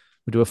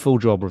 We'll do a full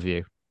job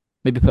review.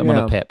 Maybe put him on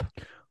a PIP.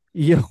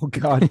 Yeah, oh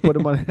God, put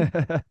him on.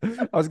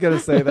 I was gonna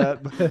say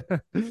that,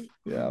 but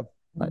yeah,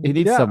 he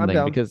needs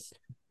something because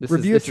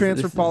review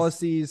transfer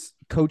policies,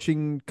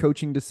 coaching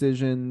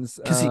decisions.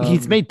 Because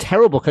he's made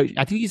terrible coaching.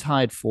 I think he's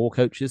hired 4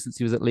 coaches since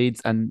he was at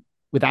Leeds, and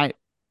without,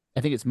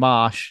 I think it's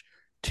Marsh,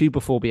 2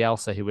 before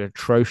Bielsa, who were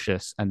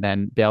atrocious, and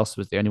then Bielsa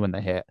was the only one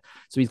they hit.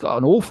 So he's got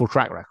an awful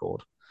track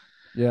record.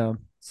 Yeah,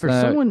 for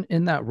someone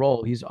in that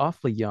role, he's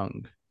awfully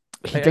young.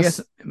 I guess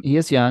he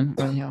is young.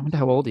 I wonder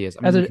how old he is.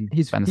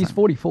 He's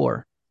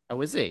 44.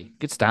 Oh, is he?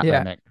 Good stat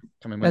there, Nick.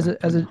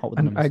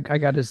 I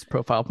got his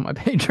profile up on my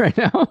page right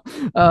now.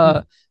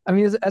 I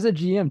mean, as a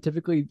GM,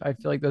 typically I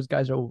feel like those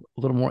guys are a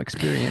little more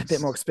experienced. A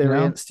bit more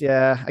experienced,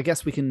 yeah. I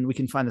guess we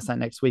can find this out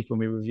next week when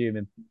we review him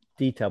in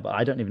detail. But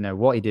I don't even know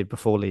what he did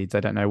before Leeds. I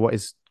don't know what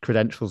his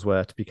credentials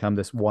were to become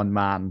this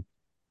one-man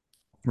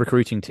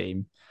recruiting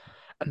team.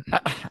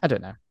 I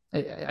don't know.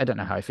 I don't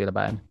know how I feel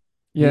about him.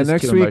 Yeah,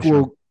 next week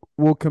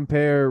we'll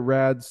compare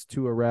Rads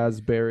to a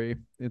raspberry.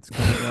 It's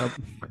coming up.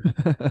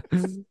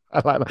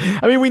 I like that.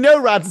 I mean, we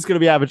know Rads is going to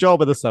be out of a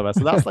job in the summer,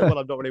 so that's like what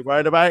I'm not really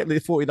worried about. The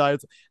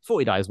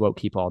 49ers won't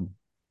keep on.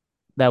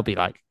 They'll be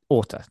like,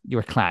 Orta,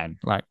 you're a clown.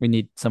 Like, we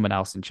need someone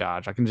else in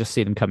charge. I can just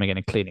see them coming in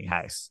and cleaning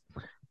house.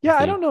 Yeah,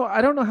 I don't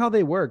know how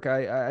they work.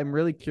 I'm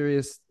really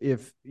curious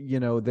if,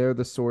 they're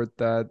the sort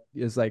that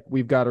is like,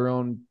 we've got our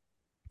own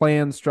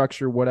plan,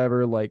 structure,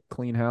 whatever, like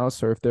clean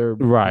house, or if they're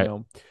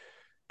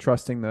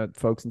trusting that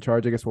folks in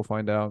charge. I guess we'll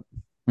find out.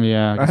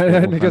 Yeah,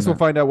 I guess we'll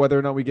find out whether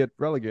or not we get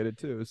relegated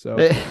too. So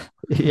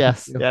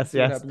yes. So that's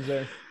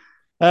the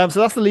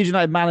Leeds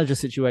United manager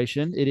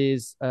situation. It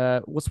is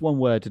what's one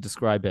word to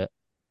describe it?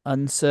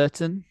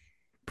 Uncertain,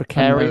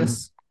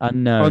 precarious,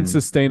 unknown,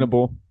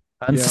 unsustainable.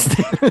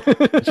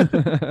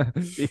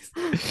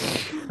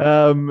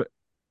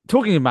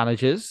 Talking of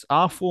managers,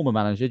 our former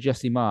manager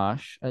Jesse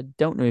Marsh. I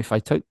don't know if I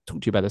talked to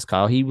you about this,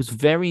 Kyle. He was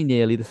very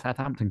nearly the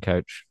Southampton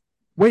coach.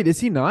 Wait, is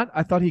he not?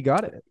 I thought he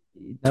got it.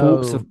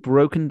 Talks have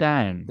broken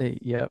down.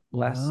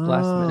 Last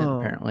minute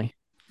apparently.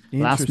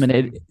 Last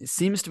minute. It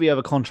seems to be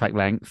over contract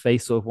length. They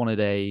sort of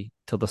wanted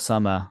till the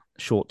summer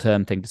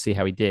short-term thing to see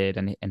how he did,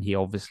 and he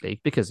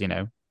obviously, because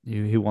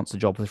who wants a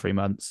job for 3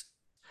 months,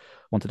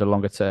 wanted a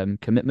longer-term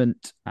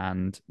commitment,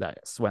 and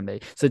that's when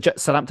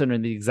Southampton are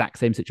in the exact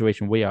same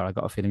situation we are. I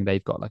got a feeling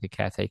they've got like a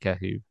caretaker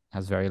who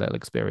has very little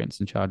experience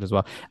in charge as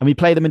well, and we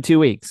play them in 2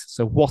 weeks.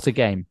 So what a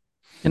game!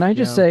 Can I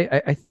just say,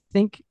 I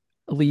think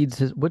Leeds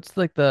has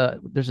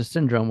there's a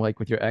syndrome like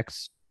with your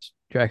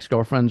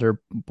ex-girlfriends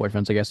or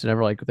boyfriends, I guess,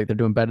 never like they're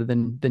doing better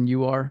than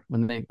you are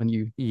when they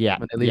leave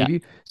you.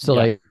 So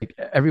like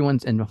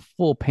everyone's in a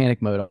full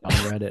panic mode on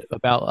Reddit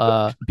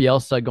about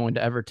Bielsa going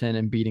to Everton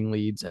and beating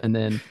Leeds, and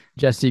then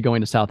Jesse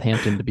going to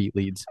Southampton to beat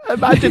Leeds.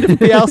 Imagine if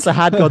Bielsa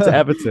had gone to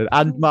Everton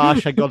and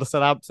Marsh had gone to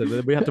Southampton,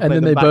 and we had to play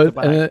them back to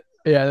back.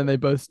 Then they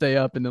both stay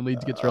up, and then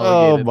Leeds gets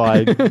relegated. Oh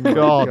my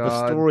god,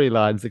 the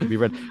storylines that can be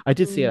read. I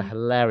did see a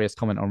hilarious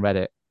comment on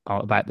Reddit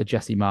about the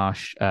Jesse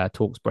Marsh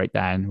talks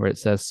breakdown, where it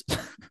says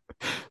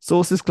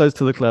sources close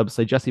to the club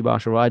say Jesse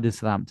Marsh arrived in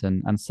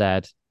Southampton and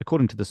said,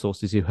 according to the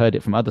sources who heard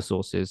it from other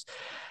sources,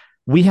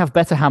 "We have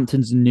better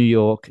Hamptons in New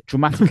York,"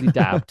 dramatically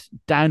dabbed,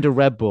 downed a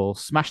Red Bull,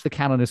 smashed the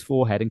can on his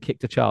forehead, and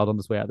kicked a child on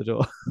his way out the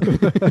door.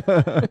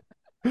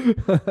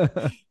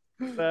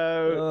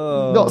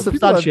 So not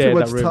substantiated. People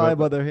have too much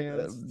time on their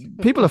hands.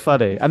 People are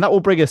funny, and that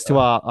will bring us to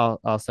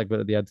our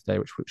segment at the end today,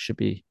 which should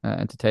be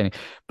entertaining.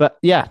 But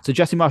yeah, so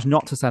Jesse Marsch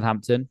not to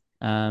Southampton,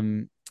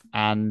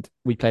 and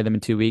we play them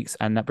in 2 weeks,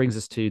 and that brings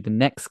us to the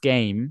next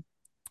game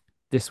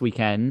this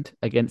weekend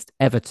against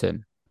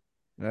Everton.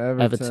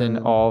 Everton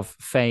of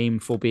fame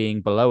for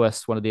being below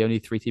us, one of the only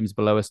 3 teams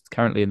below us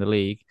currently in the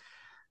league.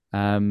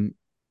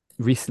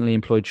 Recently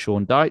employed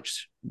Sean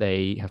Dyche.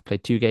 They have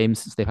played 2 games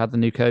since they've had the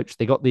new coach.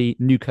 They got the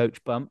new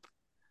coach bump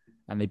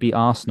and they beat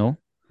Arsenal,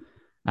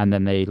 and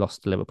then they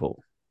lost to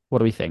Liverpool. What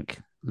do we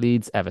think?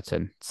 Leeds,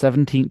 Everton,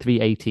 17th v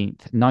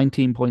 18th,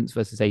 19 points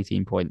versus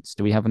 18 points.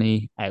 Do we have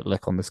any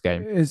outlook on this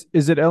game? Is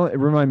it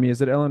remind me,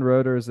 is it Ellen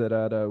Road or is it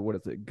at what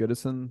is it,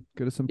 Goodison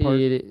Park?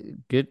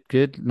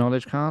 Good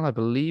knowledge, Carl. I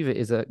believe it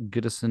is at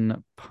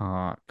Goodison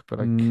Park, but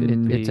I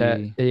could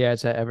be...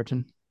 It's at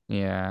Everton.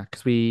 Yeah,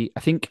 because I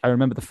think I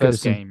remember the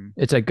first game.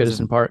 It's at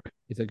Goodison Park.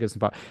 It's at Goodison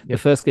Park. Yep. The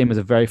first game was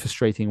a very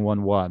frustrating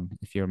 1-1,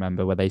 if you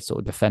remember, where they sort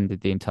of defended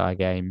the entire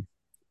game.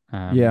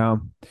 Yeah.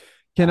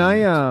 Can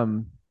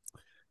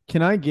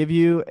I give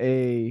you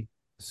a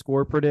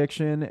score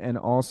prediction and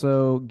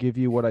also give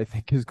you what I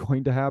think is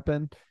going to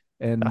happen?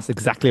 And that's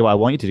exactly what I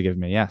want you to give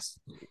me. Yes.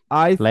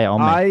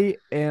 I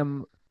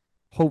am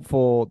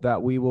hopeful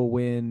that we will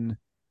win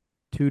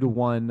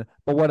 2-1.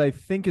 But what I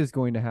think is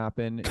going to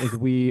happen is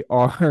we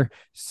are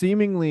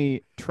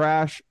seemingly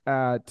trash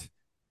at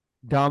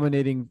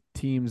dominating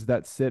teams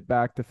that sit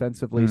back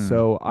defensively.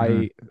 So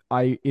I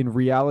in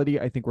reality,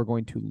 I think we're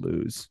going to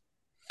lose.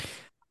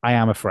 I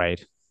am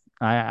afraid.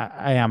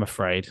 I am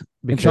afraid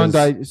because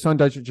Sean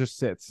Dyche just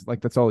sits,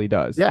 like that's all he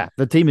does. Yeah,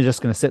 the team is just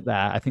going to sit there.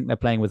 I think they're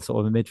playing with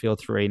sort of a midfield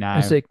 3 now.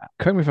 I say,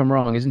 correct me if I'm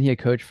wrong. Isn't he a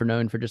coach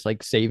known for just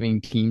like saving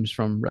teams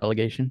from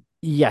relegation?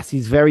 Yes,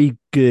 he's very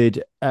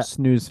good at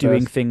doing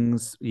fest.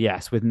 Things.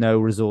 Yes, with no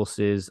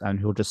resources, and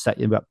he'll just set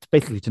you up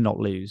basically to not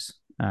lose.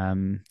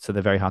 So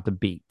they're very hard to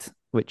beat,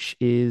 which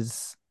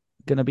is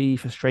going to be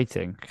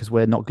frustrating because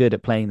we're not good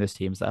at playing those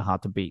teams that are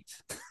hard to beat.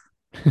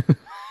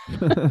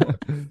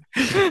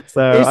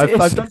 So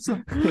I've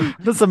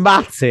done some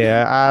maths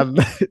here, and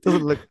it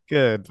doesn't look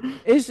good.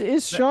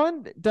 Is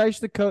Sean Dyche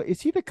the coach? Is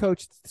he the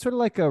coach? It's sort of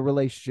like a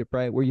relationship,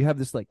 right? Where you have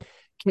this like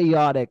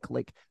chaotic,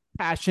 like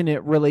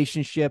passionate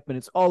relationship, and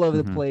it's all over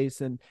the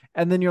place, and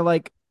then you're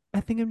like,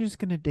 I think I'm just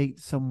gonna date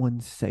someone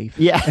safe.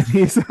 Yeah, and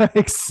he's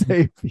like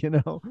safe, you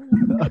know.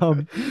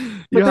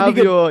 You have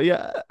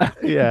yeah.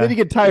 Then you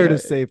get tired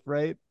of safe,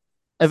 right?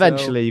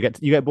 Eventually, you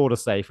get bored of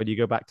safe and you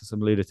go back to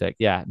some lunatic.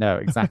 Yeah, no,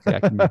 exactly.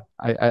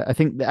 I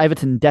think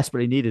Everton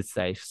desperately needed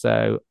safe,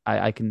 so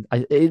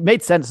it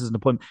made sense as an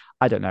appointment.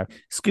 I don't know.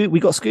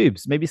 We got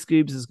Scoops. Maybe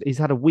Scoops he's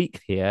had a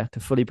week here to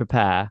fully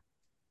prepare.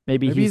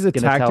 Maybe he's a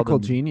tactical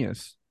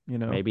genius. You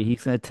know, maybe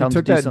he's going to tell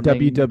them to do something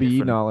WWE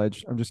different.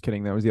 knowledge. I'm just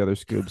kidding. That was the other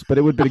Scoops, but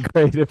it would be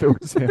great if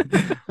it was him.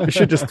 We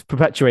should just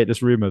perpetuate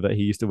this rumor that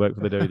he used to work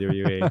for the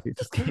WWE.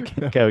 Just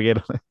keep going in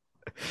on it.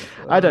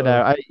 I don't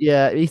know.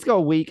 He's got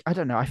a week. I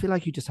don't know. I feel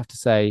like you just have to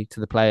say to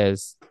the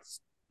players,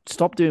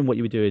 stop doing what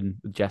you were doing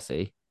with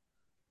Jesse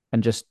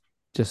and just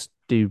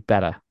do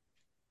better.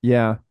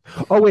 Yeah.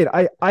 Oh, wait.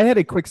 I had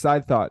a quick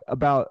side thought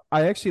about,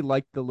 I actually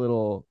liked the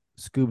little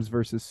Scoops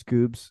versus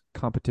Scoops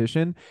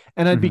competition,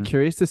 and I'd be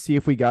curious to see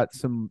if we got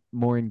some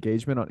more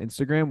engagement on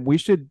Instagram.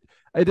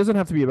 It doesn't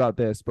have to be about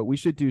this, but we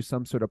should do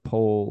some sort of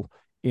poll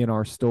in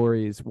our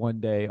stories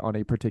one day on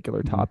a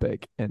particular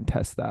topic and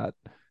test that.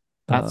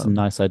 That's a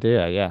nice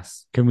idea.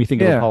 Yes. Can we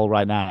think of a poll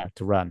right now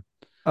to run?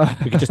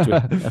 We could just do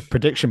a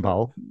prediction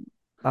poll.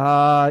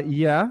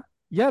 Yeah,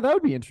 that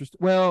would be interesting.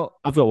 Well,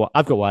 I've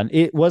got one.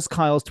 It was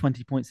Kyle's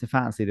 20 points in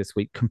fantasy this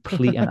week.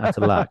 Complete and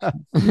utter luck.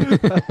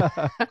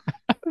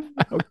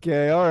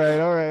 Okay. All right.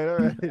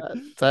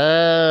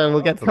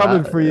 We'll get to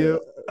coming for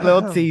you.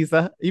 Little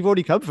teaser. You've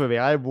already come for me.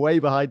 I'm way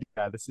behind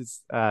you. This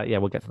is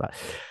we'll get to that.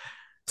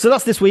 So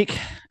that's this week.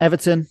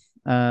 Everton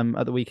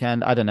at the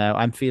weekend. I don't know.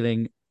 I'm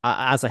feeling,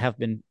 as I have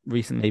been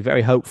recently,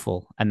 very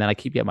hopeful, and then I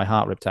keep getting my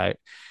heart ripped out.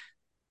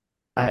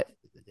 I'm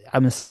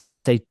going to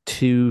say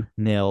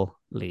 2-0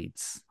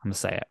 Leeds. I'm going to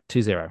say it.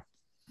 2-0.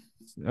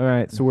 All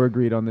right, so we're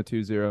agreed on the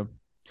 2-0.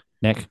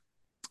 Nick?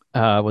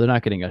 Well, they're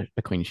not getting a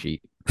clean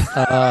sheet. We've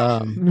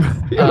got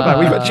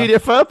Junior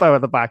Firpo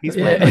at the back. He's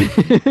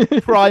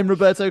prime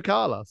Roberto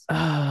Carlos.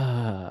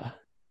 I'm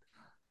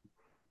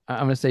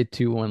going to say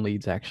 2-1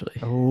 Leeds, actually.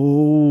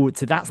 Oh,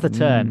 so that's the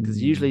turn,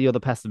 because usually you're the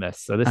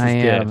pessimist. So this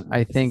is good.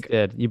 I think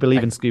good. You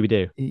believe in Scooby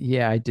Doo.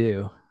 Yeah, I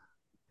do.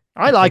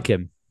 I like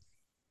him.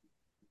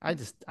 I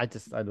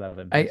love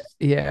him. I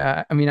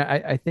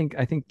think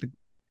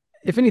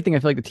if anything, I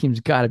feel like the team's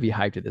got to be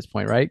hyped at this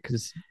point, right?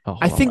 Because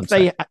I think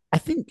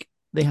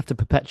they have to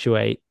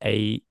perpetuate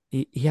he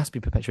has to be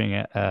perpetuating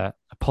a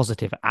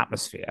positive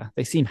atmosphere.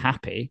 They seem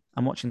happy.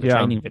 I'm watching the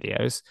training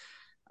videos.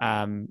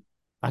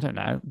 I don't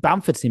know.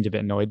 Bamford seemed a bit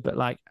annoyed, but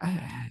I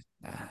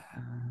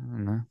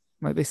don't know.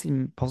 Like they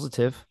seem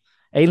positive.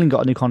 Ayling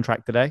got a new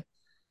contract today.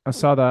 I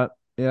saw that.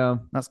 Yeah,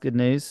 that's good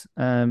news.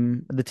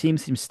 The team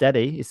seems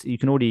steady. You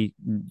can already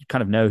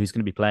kind of know who's going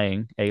to be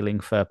playing: Ayling,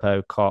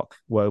 Firpo, Koch,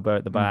 Wobo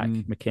at the back,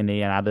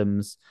 McKinney, and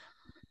Adams.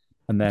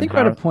 And then I think we're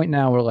at a point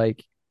now where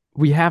like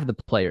we have the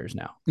players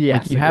now.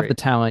 Yes, like you have the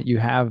talent, you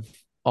have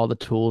all the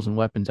tools and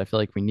weapons. I feel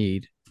like we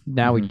need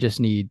now. We just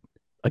need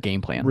a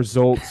game plan,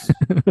 results,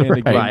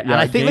 right? And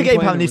I think the game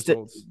plan needs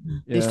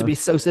to be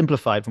so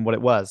simplified from what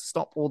it was.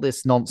 Stop all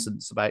this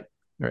nonsense about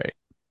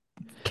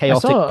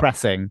chaotic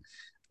pressing,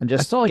 and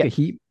just I saw like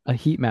a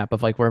heat map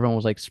of like where everyone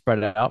was like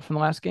spread out from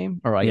the last game.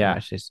 Or like,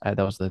 actually, that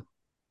was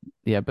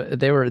but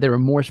they were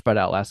more spread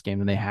out last game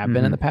than they have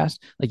been in the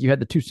past. Like you had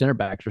the two center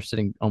backs were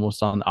sitting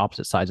almost on the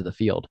opposite sides of the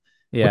field,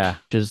 which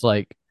is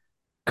like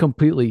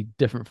completely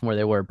different from where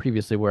they were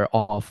previously, where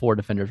all four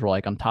defenders were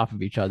like on top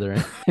of each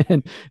other,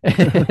 and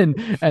then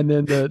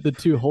the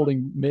two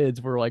holding mids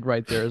were like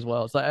right there as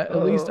well. So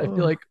at least I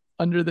feel like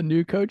under the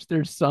new coach,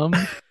 there's some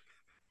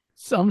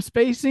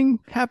spacing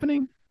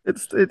happening.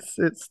 It's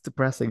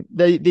depressing.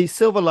 The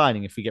silver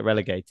lining, if we get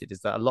relegated,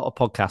 is that a lot of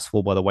podcasts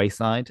fall by the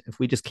wayside. If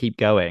we just keep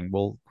going,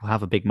 we'll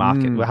have a big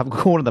market. We'll have a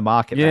corner of the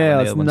market. Yeah,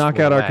 let's knock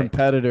out our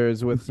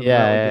competitors with some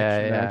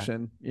relegation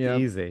action. Yeah,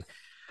 easy.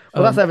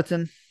 Well, that's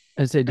Everton.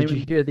 I say, did you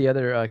hear the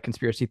other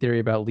conspiracy theory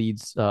about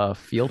Leeds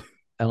field,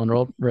 Ellen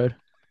Road?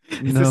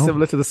 Is this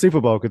similar to the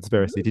Super Bowl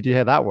conspiracy? Did you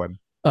hear that one?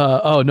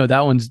 Oh no,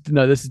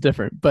 this is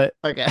different. But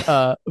okay,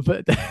 but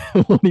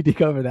we'll need to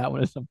cover that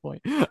one at some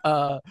point.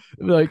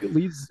 Like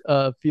Leeds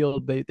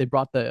field, they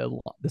brought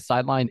the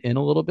sideline in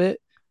a little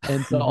bit,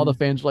 and so all the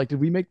fans were like, "Did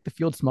we make the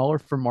field smaller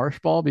for marsh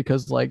ball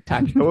because like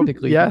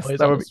tactically?" Yes,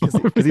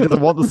 because he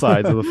doesn't want the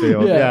sides of the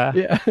field.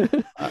 Yeah.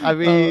 I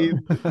mean,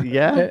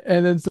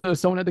 And then so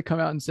someone had to come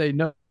out and say,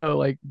 "No,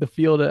 like the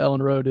field at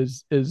Ellen Road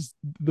is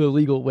the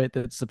legal width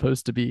it's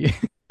supposed to be."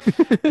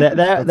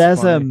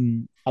 There's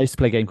I used to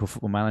play a game called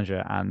Football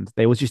Manager, and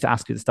they always used to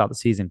ask you at the start of the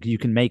season because you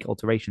can make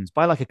alterations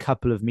by like a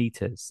couple of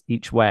meters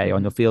each way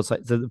on your field. So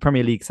the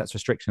Premier League sets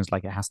restrictions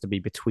like it has to be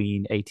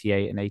between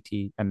 88 and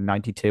 80 and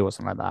 92 or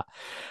something like that.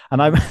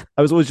 And I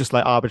was always just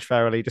like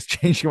arbitrarily just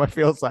changing my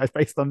field size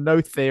based on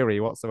no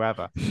theory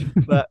whatsoever.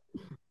 But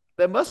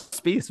there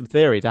must be some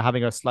theory to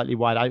having a slightly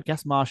wide. I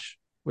guess Marsh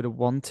would have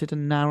wanted a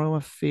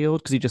narrower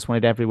field because he just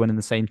wanted everyone in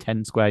the same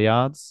 10 square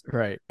yards.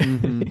 Right.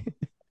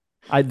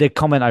 The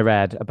comment I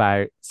read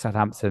about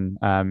Southampton,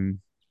 I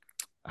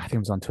think it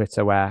was on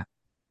Twitter, where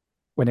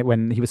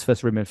when he was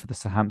first rumoured for the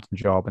Southampton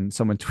job, and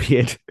someone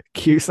tweeted,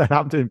 "Cue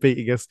Southampton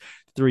beating us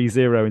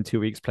 3-0 in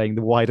 2 weeks, playing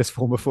the widest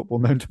form of football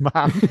known to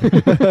man."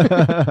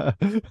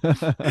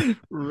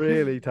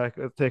 Really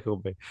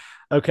tickled me.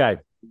 Okay,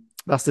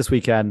 that's this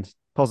weekend.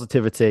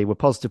 Positivity. We're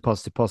positive.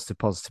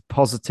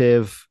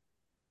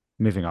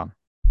 Moving on.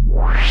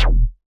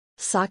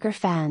 Soccer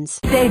fans,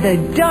 say the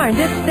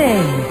darndest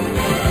thing.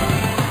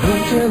 No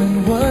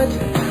telling what,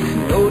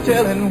 no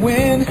telling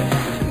when,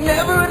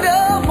 never a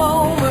dull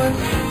moment.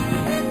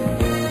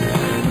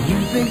 You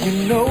think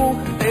you know,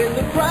 they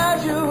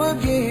surprise you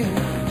again,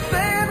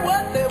 saying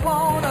what they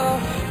wanna.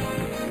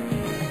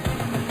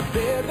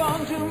 They're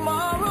gone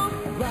tomorrow,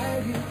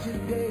 right here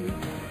today.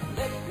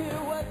 Let's hear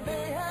what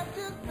they have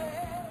to say.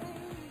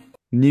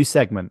 New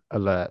segment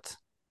alert.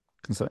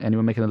 Can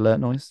anyone make an alert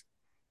noise?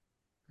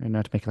 I know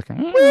how to make like a.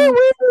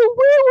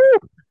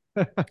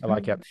 I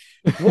like it.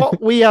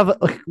 What we have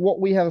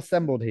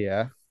assembled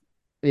here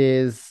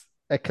is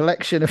a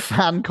collection of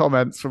fan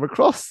comments from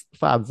across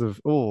fans of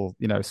all,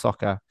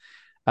 soccer,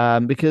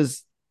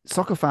 because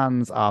soccer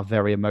fans are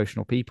very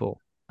emotional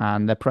people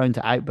and they're prone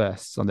to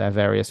outbursts on their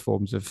various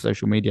forms of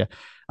social media.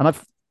 And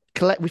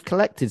we've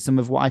collected some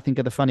of what I think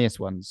are the funniest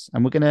ones,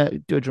 and we're going to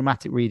do a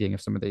dramatic reading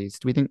of some of these.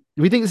 Do we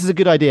think this is a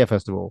good idea?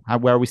 First of all,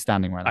 where are we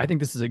standing right now? I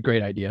think this is a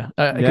great idea.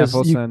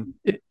 The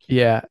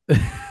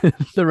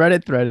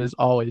Reddit thread is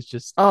always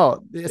just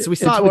so we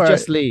started with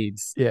just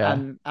Leeds,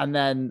 and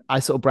then I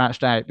sort of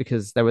branched out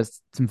because there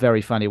was some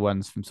very funny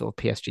ones from sort of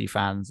PSG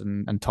fans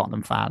and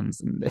Tottenham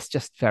fans, and it's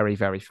just very,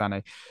 very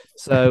funny.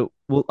 So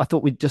I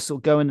thought we'd just sort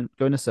of go in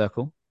a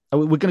circle.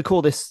 We're going to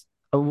call this.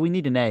 Oh, we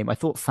need a name. I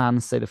thought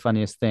fans say the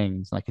funniest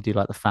things. And I could do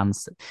like the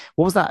fans.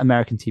 What was that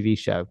American TV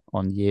show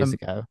on years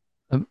ago?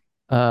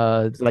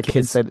 Like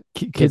kids say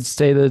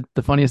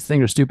the funniest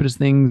thing or stupidest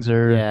things,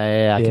 or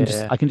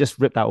I can just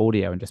rip that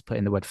audio and just put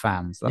in the word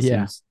fans. That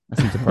seems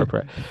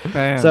appropriate.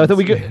 So I thought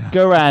we could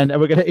go around and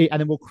we're gonna eat,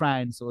 and then we'll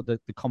crown sort of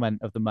the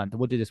comment of the month. And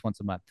we'll do this once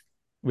a month.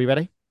 Are we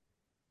ready?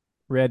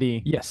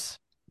 Ready. Yes.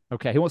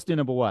 Okay. Who wants to do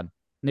number one?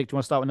 Nick, do you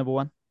want to start with number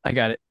one? I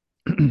got it.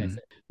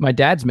 My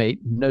dad's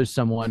mate knows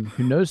someone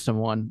who knows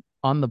someone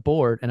on the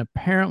board, and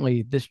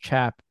apparently this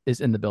chap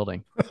is in the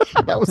building.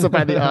 That was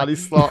about the early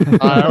slot.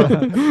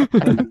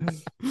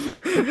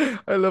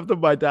 I love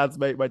them. My dad's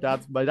mate, my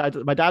dad's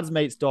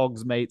mate's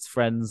dog's mate's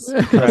friends.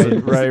 Right.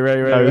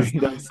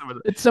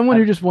 It's someone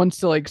who just wants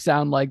to like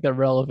sound like they're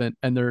relevant,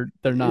 and they're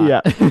not. Yeah.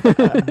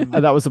 And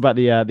that was about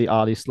the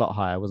early slot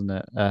hire, wasn't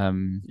it?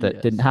 That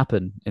didn't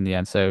happen in the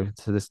end. So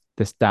this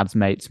dad's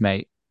mate's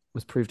mate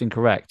was proved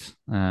incorrect.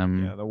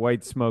 Yeah, the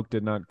white smoke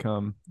did not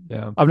come.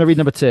 Yeah. I'm gonna read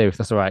number 2, if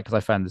that's all right, because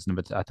I found this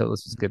number 2. I thought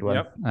this was a good one.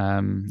 Yep.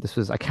 This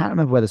was, I can't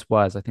remember where this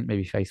was. I think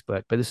maybe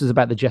Facebook, but this was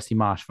about the Jesse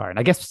Marsh firing.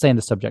 I guess saying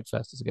the subject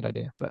first is a good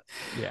idea. But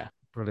yeah,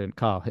 brilliant.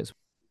 Carl, hits.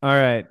 All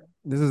right.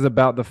 This is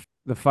about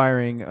the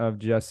firing of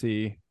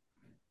Jesse.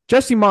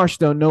 Jesse Marsh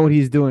don't know what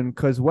he's doing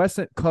because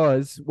Weston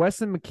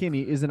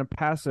McKennie isn't a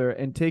passer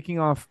and taking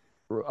off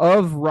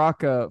of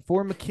Rocca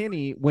for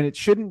McKennie when it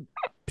should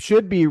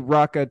be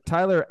Rocca,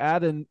 Tyler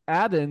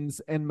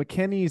Adams, and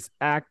McKennie's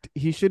act.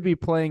 He should be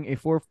playing a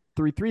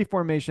 4-3-3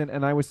 formation,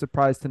 and I was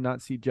surprised to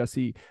not see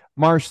Jesse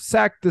Marsh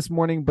sacked this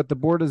morning, but the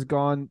board has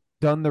done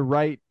the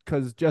right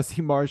because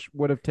Jesse Marsh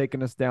would have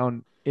taken us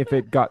down if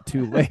it got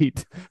too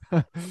late.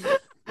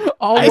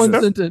 All one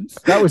sentence.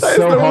 That was so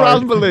so the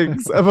hard.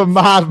 Ramblings of a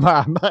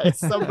madman. That is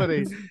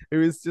somebody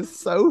who is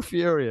just so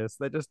furious.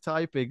 They're just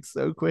typing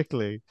so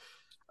quickly.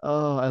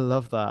 Oh, I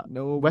love that.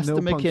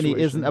 Weston McKennie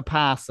isn't a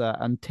passer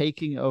and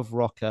taking of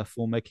Rocca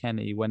for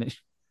McKennie when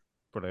it's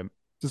brilliant.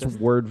 Just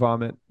word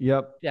vomit.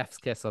 Yep. Jeff's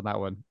kiss on that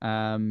one.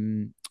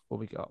 What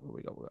we got?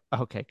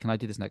 Okay, can I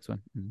do this next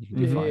one? You can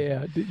do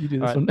Yeah, you do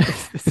this right. one.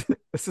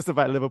 This is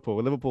about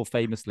Liverpool. Liverpool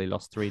famously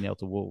lost 3-0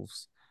 to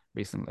Wolves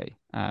recently.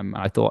 And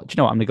I thought, do you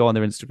know what? I'm going to go on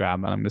their Instagram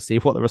and I'm going to see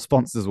what the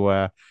responses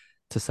were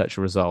to such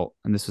a result.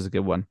 And this was a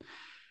good one.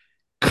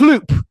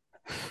 Kloop.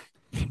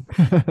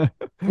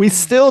 We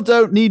still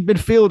don't need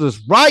midfielders,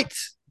 right?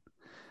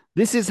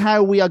 This is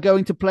how we are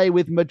going to play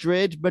with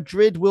Madrid.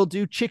 Madrid will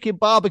do chicken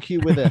barbecue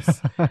with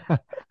us.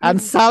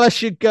 And Salah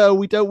should go.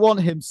 We don't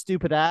want him,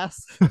 stupid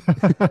ass.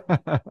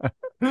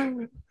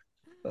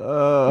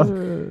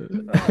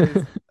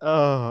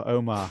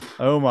 Omar.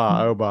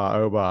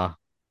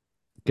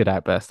 Good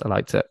outburst. I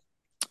liked it.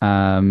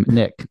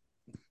 Nick,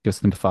 give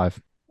us number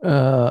 5.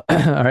 All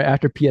right.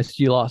 After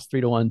PSG lost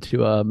 3-1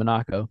 to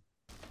Monaco.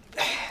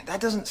 That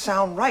doesn't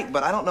sound right,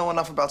 but I don't know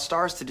enough about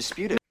stars to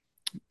dispute it.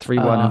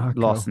 3-1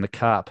 loss in the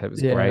cup. It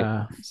was great.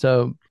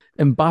 So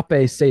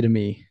Mbappe say to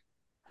me,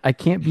 I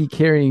can't be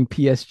carrying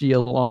PSG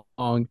along.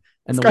 And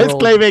this guy's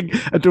claiming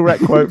a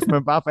direct quote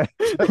from Mbappe.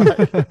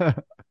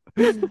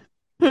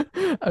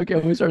 Okay,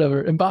 let me start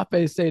over.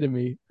 Mbappe say to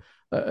me,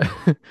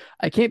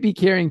 I can't be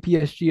carrying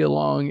PSG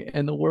along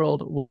and the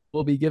world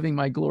will be giving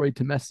my glory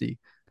to Messi.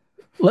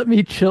 Let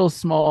me chill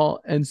small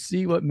and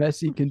see what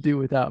Messi can do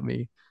without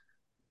me.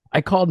 I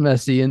called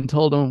Messi and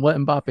told him what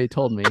Mbappe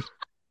told me.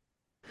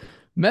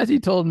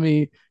 Messi told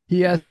me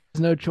he has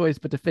no choice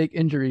but to fake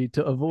injury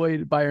to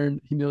avoid Bayern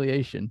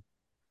humiliation.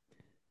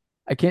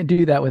 I can't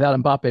do that without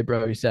Mbappe,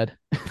 bro, he said.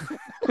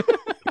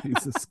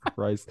 Jesus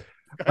Christ.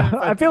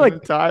 I feel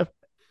like half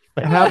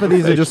of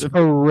these are just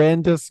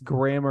horrendous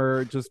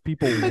grammar, just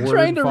people I'm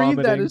trying to read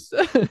that. It's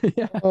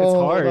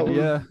hard,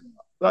 yeah.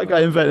 That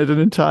guy invented an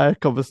entire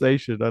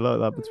conversation. I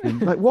like that between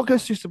what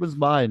goes through someone's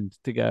mind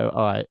to go,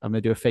 all right, I'm gonna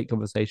do a fake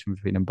conversation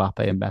between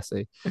Mbappe and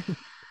Messi.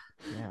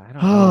 Yeah, I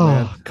don't know,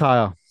 man.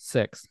 Kyle,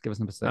 6. Give us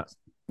number 6.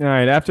 All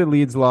right, after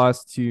Leeds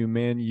lost to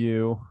Man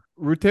U,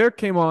 Ruter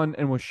came on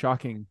and was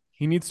shocking.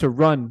 He needs to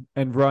run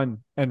and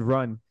run and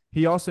run.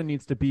 He also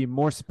needs to be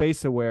more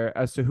space aware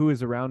as to who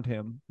is around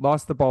him.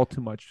 Lost the ball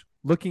too much.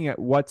 Looking at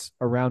what's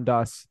around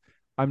us,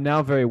 I'm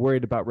now very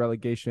worried about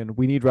relegation.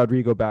 We need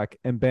Rodrigo back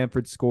and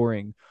Bamford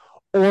scoring.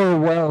 Or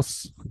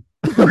Wells.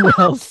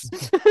 Wells.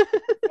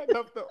 I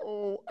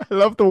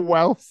love the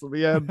Wells at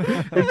the end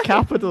in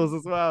capitals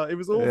as well. It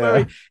was all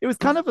it was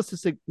kind of a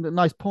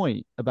nice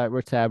point about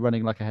Ruter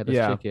running like a headless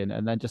chicken,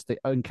 and then just the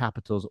in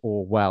capitals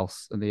or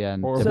Wells at the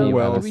end. Or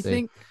Wells. Do we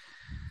think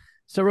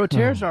so?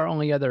 Ruter's our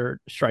only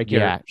other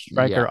striker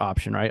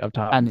option, right, up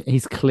top, and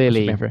he's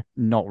clearly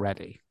not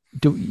ready.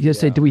 Do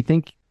we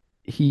think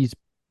he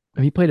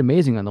played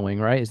amazing on the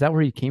wing, right? Is that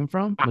where he came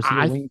from? Was he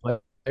a wing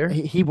player?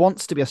 He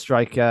wants to be a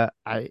striker.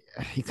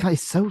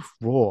 He's so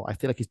raw. I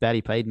feel like he's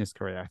barely played in his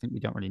career. I think we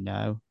don't really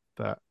know,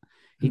 but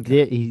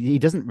he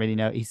doesn't really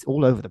know. He's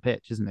all over the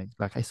pitch, isn't he?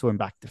 Like I saw him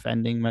back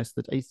defending most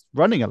of the. He's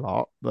running a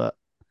lot, but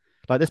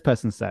like this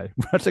person said,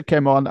 Rutter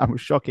came on and was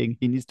shocking.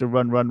 He needs to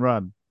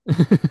run.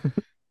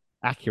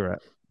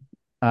 Accurate.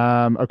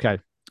 Okay,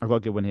 I've got a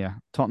good one here.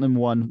 Tottenham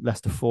 1,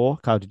 Leicester 4.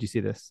 Kyle, did you see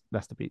this?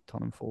 Leicester beat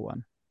Tottenham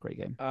 4-1. Great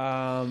game.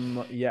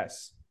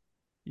 Yes.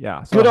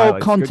 Yeah. Good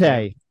old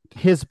Conte.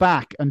 His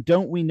back, and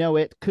don't we know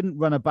it, couldn't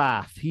run a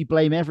bath. He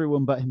blamed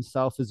everyone but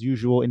himself as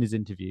usual in his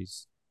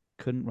interviews.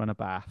 Couldn't run a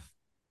bath.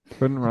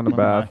 One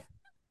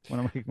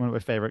of my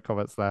favorite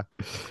comments there.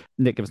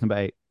 Nick, give us number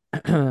 8.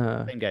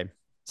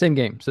 Same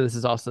game. So this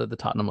is also the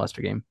Tottenham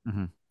Leicester game.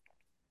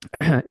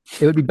 Mm-hmm.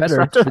 It would be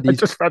better for these. I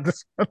just read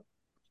this one.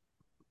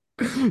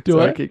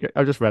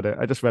 I just read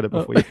it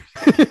before you.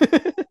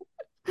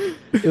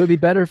 It would be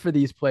better for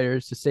these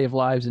players to save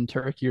lives in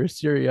Turkey or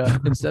Syria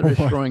instead of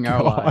destroying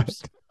our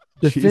lives.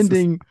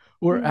 Defending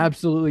were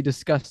absolutely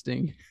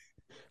disgusting.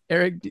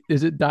 Eric,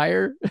 is it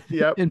Dyer?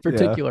 Yep. In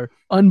particular.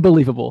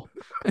 Unbelievable.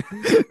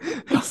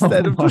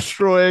 Instead of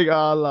destroying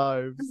our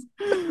lives.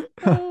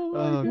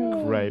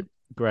 Oh,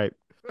 great.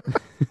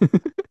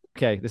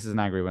 Okay, this is an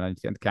angry one. I need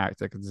to get into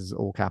character because this is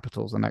all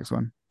capitals. The next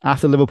one.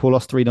 After Liverpool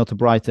lost 3-0 to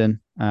Brighton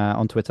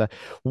on Twitter.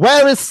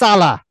 Where is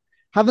Salah?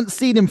 Haven't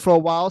seen him for a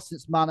while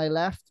since Mane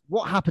left.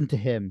 What happened to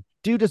him?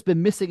 Dude has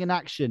been missing in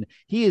action.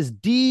 He is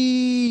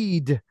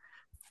deed.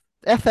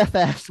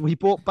 FFS, we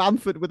bought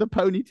Bamford with a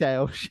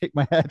ponytail. Shake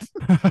my head.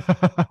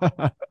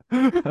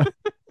 I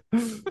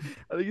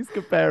think he's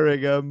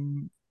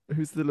comparing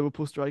who's the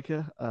Liverpool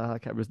striker? I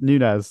can't remember.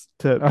 Nunes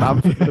to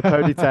Bamford with a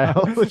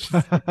ponytail, which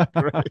is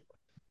great.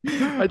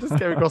 I just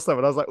came across that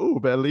and I was like, "Oh,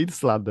 bit of Leeds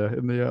slander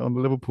in the on the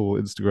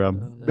Liverpool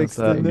Instagram." Mixed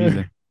in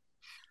there.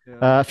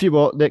 A few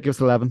more. Nick, give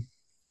us 11.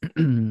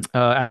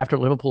 After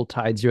Liverpool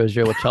tied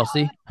 0-0 with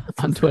Chelsea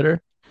on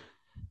Twitter,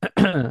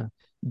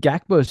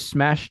 Gakpo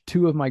smashed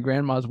 2 of my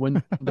grandma's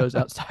windows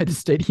outside the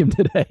stadium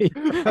today.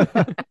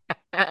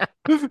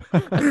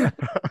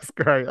 That's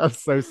great.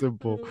 That's so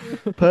simple.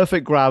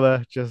 Perfect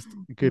grammar. Just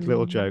a good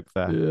little joke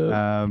there.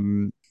 Yeah.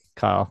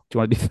 Kyle, do you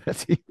want to do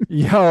 13?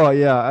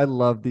 Yeah. I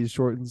love these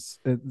short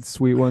and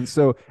sweet ones.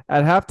 So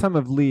at halftime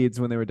of Leeds,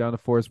 when they were down to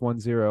Forest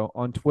 1-0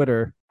 on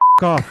Twitter,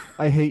 off,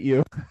 I hate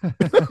you.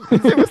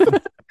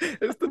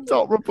 It's the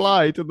top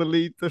reply to the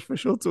Leeds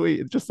official tweet.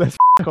 It just says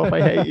off,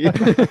 I hate you.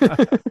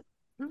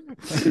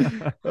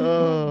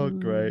 Oh,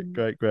 great.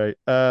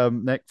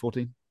 Nick,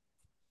 14.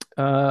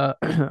 All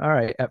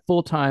right. At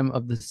full time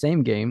of the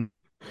same game,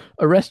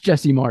 arrest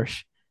Jesse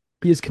Marsh.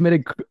 He has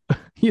committed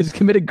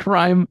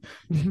crime.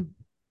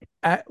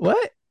 At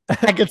what?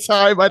 At good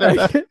time, I don't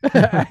know.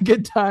 At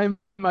good time,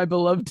 my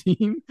beloved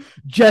team.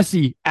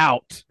 Jesse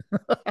out.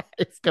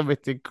 He's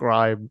committed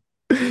crime.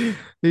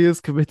 He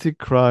has committed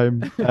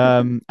crime.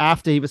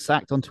 After he was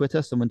sacked on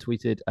Twitter, someone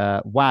tweeted,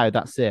 "Wow,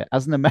 that's it.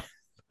 As an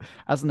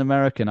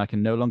American, I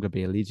can no longer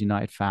be a Leeds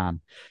United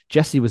fan.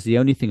 Jesse was the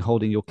only thing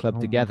holding your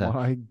club together.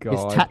 My God.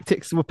 His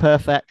tactics were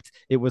perfect.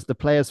 It was the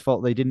players'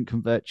 fault they didn't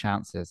convert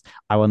chances.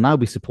 I will now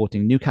be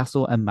supporting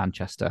Newcastle and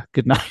Manchester.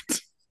 Good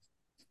night."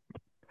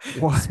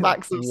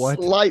 Smacks some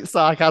slight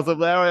sarcasm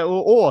there,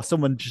 or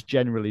someone just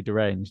generally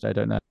deranged. I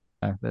don't know.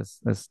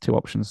 There's two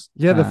options.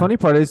 Yeah, the funny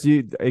part is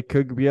it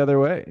could be either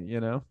way,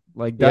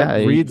 Like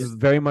that reads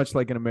very much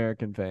like an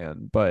American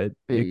fan, but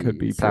it could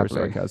be pure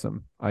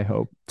sarcasm, I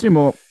hope. 2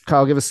 more.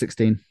 Kyle, give us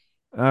 16.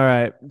 All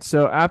right.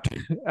 So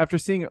after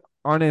seeing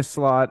Arne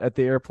Slot at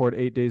the airport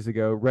 8 days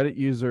ago, Reddit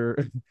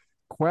user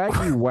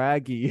Quaggy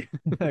Waggy,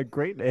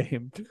 great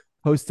name,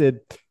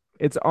 posted,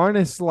 "It's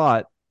Arne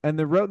Slot," and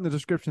they wrote in the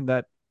description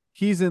that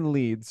he's in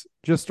Leeds,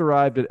 just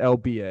arrived at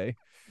LBA.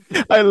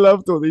 I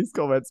loved all these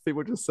comments.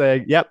 People just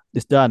saying, "Yep,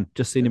 it's done.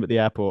 Just seen him at the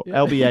airport." Yeah.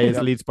 LBA is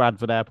Leeds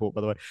Bradford Airport,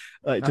 by the way.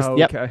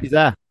 Okay.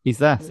 He's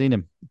there. Seen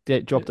him.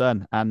 Job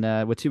done. And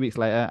we're 2 weeks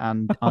later,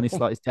 and Arne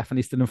Slot is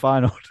definitely still in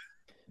final.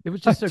 It was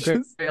just so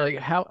great, like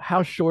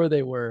how sure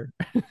they were.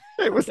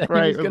 It was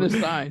great. He was going to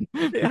sign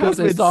because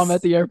they saw him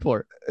at the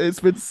airport. It's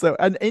been so.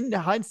 And in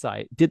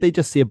hindsight, did they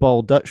just see a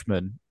bold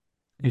Dutchman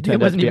who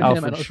turned out to be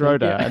Alfred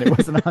Schroeder, and it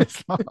wasn't Arne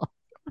Slot?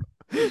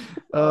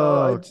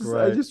 I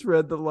just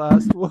read the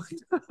last one.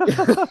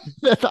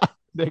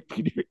 Nick,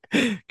 can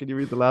you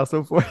read the last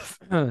one for us?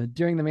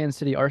 During the Man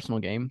City Arsenal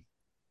game,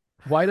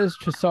 why does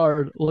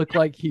Trossard look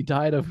like he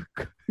died of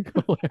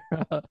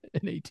cholera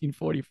in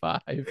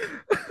 1845?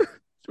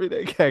 Read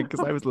it again because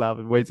I was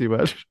laughing way too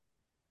much.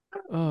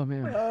 Oh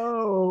man!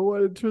 Oh,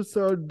 why did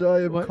Trossard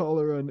die of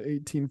cholera in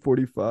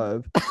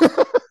 1845?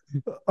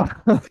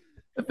 I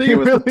think it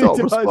was really the top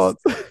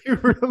response. He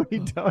really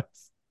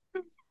does.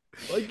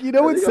 Like,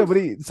 when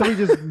somebody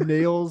just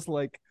nails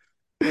like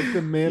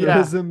the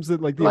mannerisms and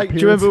like the appearance.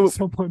 Do you remember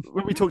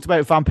when we talked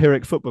about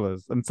vampiric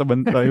footballers and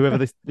someone whoever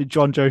this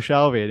John Joe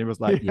Shelby, and he was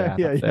like,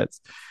 that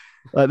fits.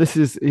 This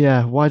is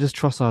why does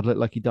Trossard look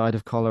like he died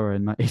of cholera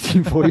in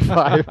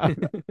 1845?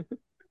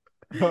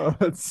 Oh,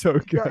 that's so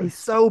good. God, he's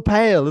so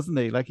pale, isn't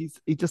he? Like he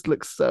just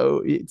looks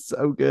it's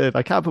so good.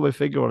 I can't put my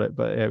finger on it,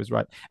 but yeah, it was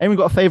right. Anyone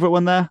got a favorite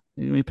one there?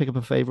 You pick up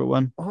a favorite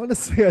one?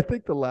 Honestly, I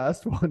think the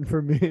last one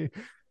for me.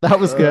 That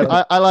was good.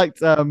 I liked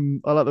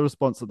the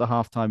response at the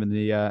halftime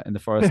in the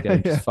Forest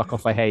game. Just fuck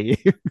off, I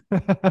hate you.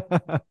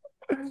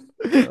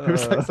 It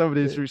was like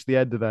somebody's reached the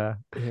end of there.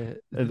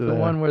 The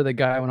one where the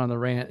guy went on the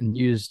rant and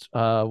used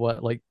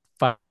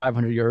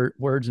 500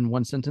 words in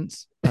one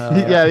sentence.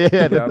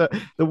 The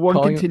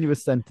one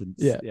continuous sentence.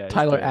 Yeah,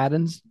 Tyler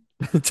Adams.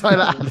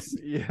 Tyler Adams.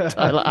 Yeah.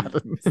 Tyler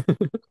Adams.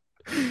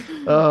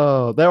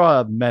 Oh, there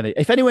are many.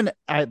 If anyone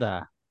out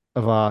there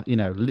of our,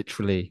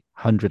 literally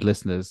 100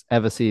 listeners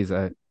ever sees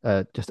a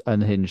just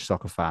unhinged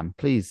soccer fan,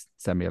 please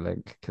send me a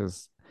link,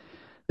 because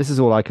this is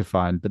all I could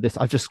find. But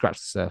I've just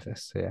scratched the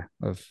surface here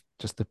of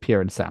just the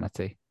pure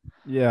insanity.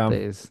 Yeah,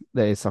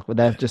 there is soccer.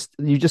 They're just,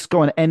 you just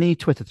go on any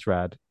Twitter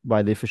thread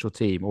by the official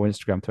team or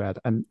Instagram thread,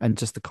 and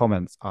just the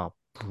comments are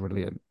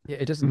brilliant. Yeah,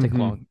 it doesn't take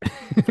long.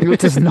 It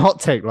does not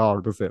take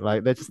long, does it?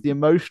 Like, they're just, the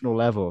emotional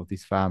level of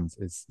these fans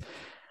is.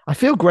 I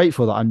feel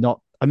grateful that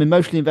I'm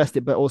emotionally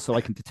invested, but also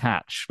I can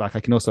detach. Like, I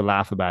can also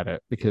laugh about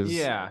it because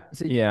you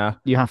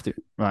have to,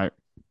 right?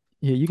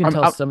 Yeah, you can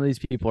tell some of these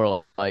people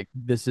are like,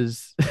 this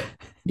seems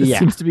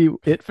to be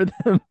it for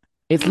them.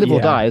 It's live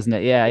or die, isn't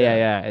it?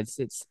 Yeah.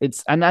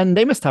 It's and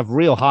they must have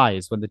real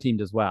highs when the team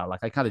does well. Like,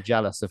 I'm kind of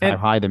jealous of how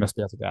high they must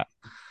be able to get.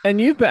 And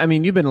you've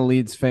been a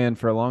Leeds fan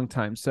for a long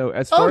time. So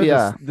as far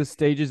as the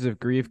stages of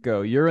grief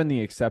go, you're in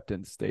the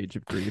acceptance stage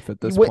of grief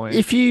at this point.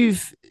 If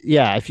you've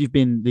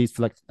been Leeds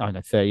for like, I don't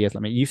know, 30 years,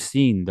 you've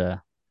seen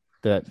the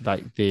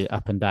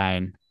up and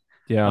down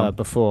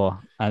before,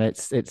 and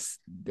it's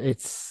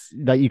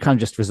like you kind of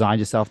just resign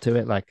yourself to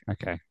it. Like,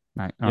 okay.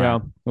 Right. Right.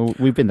 Well,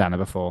 we've been down there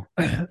before.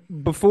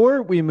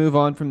 Before we move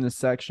on from this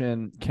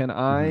section,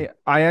 I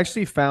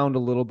actually found a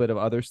little bit of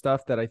other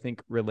stuff that I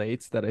think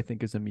relates, that I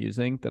think is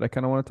amusing, that I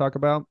kind of want to talk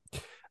about.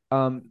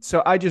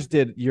 So I just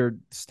did your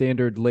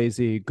standard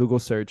lazy Google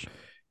search,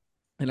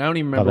 and I don't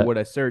even remember what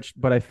I searched,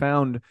 but I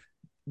found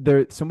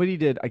somebody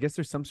did, I guess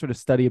there's some sort of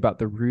study about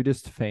the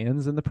rudest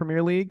fans in the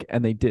Premier League,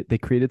 and they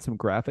created some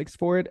graphics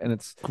for it, and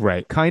it's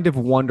great, kind of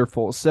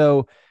wonderful.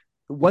 So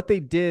what they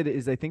did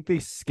is, I think they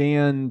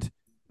scanned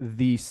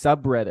the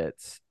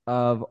subreddits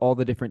of all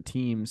the different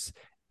teams,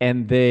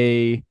 and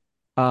they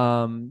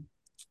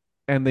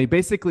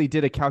basically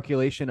did a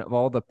calculation of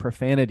all the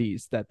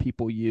profanities that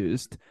people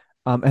used,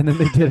 and then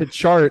they did a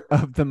chart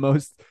of the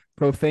most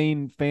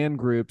profane fan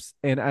groups,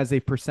 and as a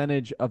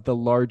percentage of the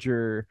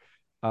larger,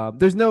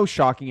 there's no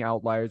shocking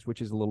outliers,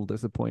 which is a little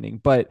disappointing,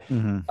 but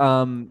you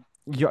want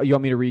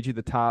me to read you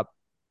the top?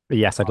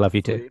 Yes, I'd love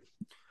you to.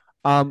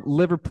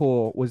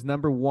 Liverpool was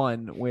number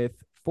 1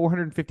 with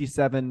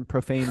 457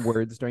 profane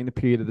words during the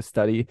period of the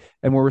study,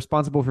 and were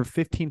responsible for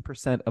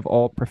 15% of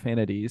all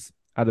profanities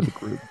out of the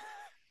group.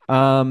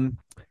 And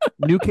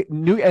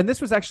this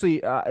was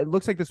actually, it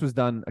looks like this was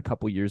done a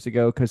couple years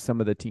ago, because some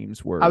of the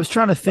teams were. I was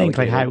trying to think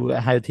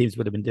how teams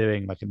would have been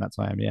doing in that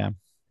time.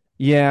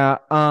 Yeah.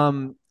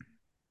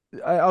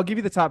 I'll give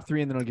you the top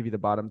 3, and then I'll give you the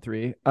bottom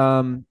 3.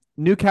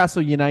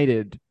 Newcastle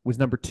United was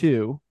number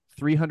 2,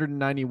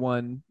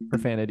 391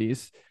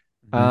 profanities.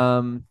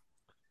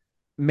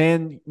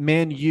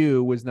 Man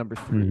U was number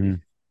 3.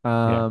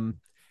 And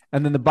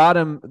then the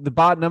bottom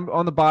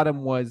on the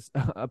bottom was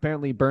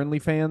apparently Burnley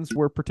fans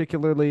were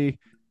particularly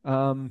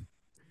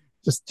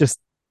just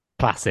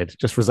placid,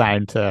 just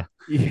resigned to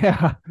just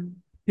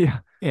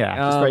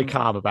very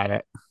calm about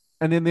it.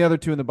 And then the other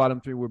 2 in the bottom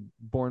 3 were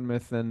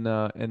Bournemouth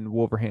and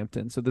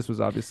Wolverhampton. So this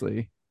was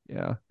obviously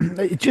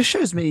It just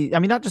shows me. I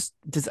mean, that just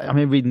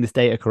I'm reading this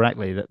data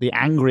correctly, that the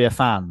angrier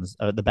fans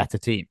are the better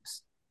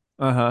teams.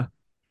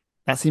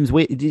 That seems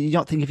weird. Do you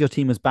not think if your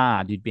team was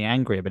bad, you'd be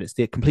angrier, but it's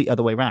the complete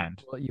other way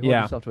around? Well, you hold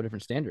yourself to a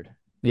different standard.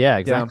 Yeah,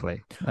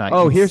 exactly.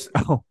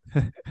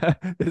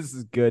 This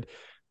is good.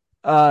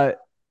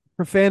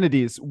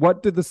 Profanities.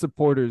 What did the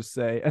supporters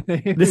say?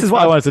 This is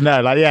what I wanted to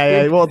know. What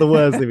are the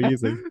words they were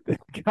using?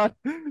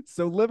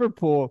 So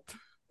Liverpool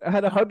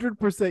had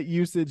 100%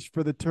 usage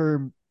for the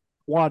term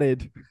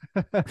 "wanted."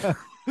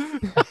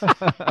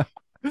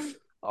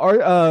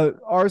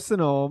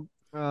 Arsenal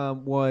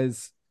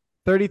was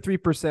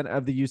 33%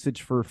 of the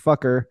usage for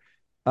 "fucker,"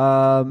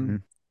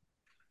 and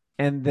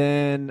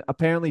then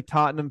apparently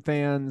Tottenham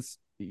fans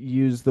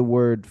use the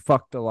word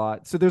 "fucked" a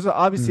lot. So there's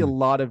obviously a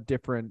lot of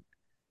different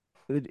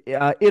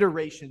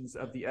iterations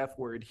of the F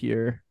word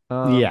here.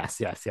 Yes.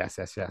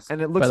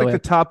 And it looks like the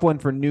top one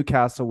for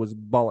Newcastle was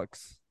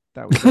bollocks.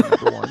 That was the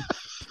number 1.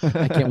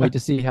 I can't wait to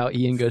see how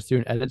Ian goes through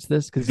and edits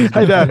this, because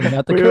I know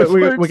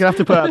we're gonna have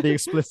to put out the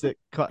explicit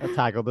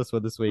tag on this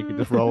one this week and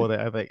just roll with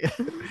it. I think.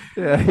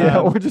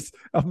 Or just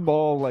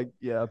all like,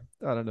 I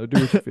don't know.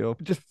 Do what you feel.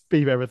 Just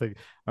beep everything.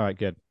 All right,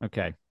 good.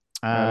 Okay.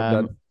 I'm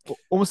done.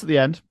 Almost at the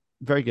end.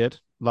 Very good.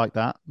 Like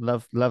that.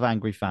 Love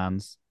angry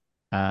fans.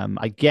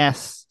 I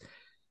guess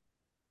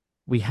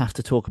we have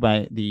to talk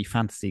about the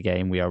fantasy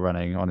game we are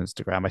running on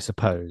Instagram, I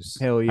suppose.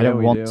 Hell yeah, I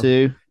don't want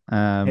to.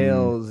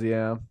 Hells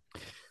yeah.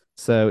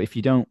 So if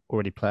you don't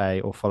already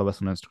play or follow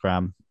us on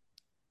Instagram,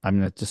 I'm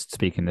going to just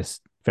speak in this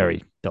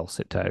very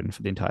dulcet tone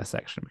for the entire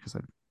section because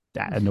I'm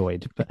that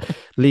annoyed. But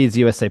Leeds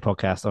USA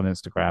podcast on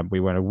Instagram. We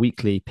run a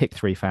weekly pick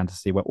 3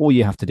 fantasy where all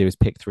you have to do is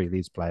pick 3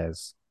 Leeds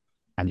players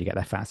and you get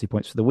their fantasy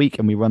points for the week,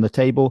 and we run the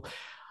table.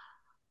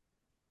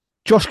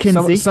 Josh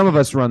Kinsey. Some of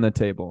us run the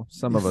table.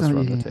 Some of us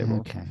run the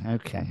table.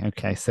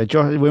 Okay. So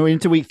we're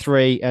into week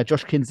 3.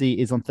 Josh Kinsey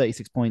is on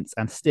 36 points,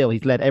 and still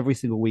he's led every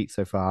single week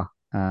so far.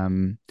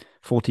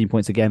 14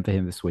 points again for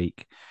him this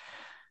week.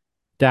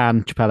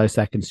 Dan Chappello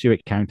second,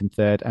 Stuart Carrington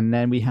third, and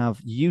then we have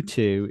you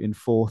two in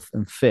 4th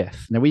and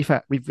 5th. Now we've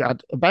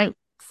had about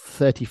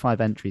 35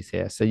 entries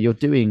here, so you're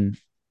doing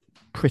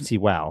pretty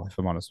well, if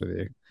I'm honest with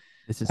you.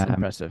 This is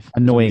impressive.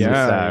 Annoyingly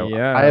so.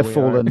 Yeah, I have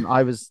fallen.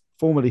 I was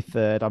formerly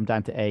 3rd. I'm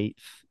down to 8th.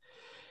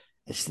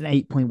 It's just an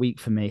 8-point week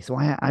for me. So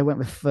I went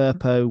with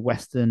Firpo,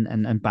 Weston,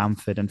 and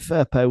Bamford. And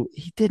Firpo,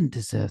 he didn't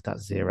deserve that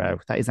 0.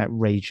 That is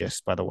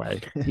outrageous, by the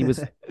way. He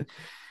was.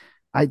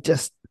 I'm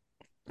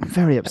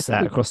very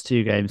upset across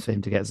 2 games for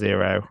him to get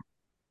 0.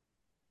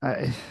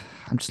 I'm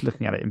just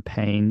looking at it in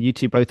pain. You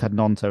two both had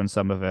Nonto and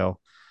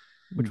Somerville.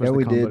 Which was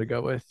the combo to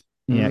go with.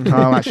 Yeah,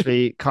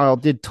 Kyle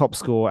did top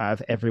score out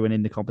of everyone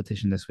in the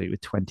competition this week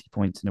with 20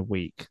 points in a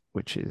week,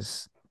 which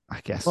is I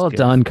guess. Well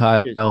done,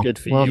 Kyle. Good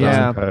for well you, I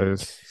done.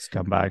 suppose.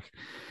 Scumbag.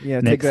 Yeah,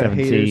 Nick take that,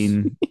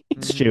 17.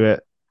 Stuart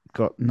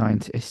got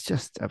 90. It's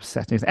just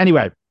upsetting.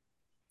 Anyway,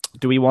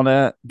 do we want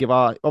to give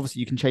our...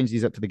 Obviously, you can change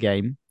these up to the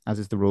game, as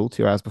is the rule,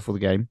 2 hours before the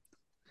game.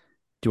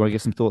 Do you want to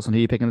give some thoughts on who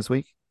you're picking this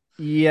week?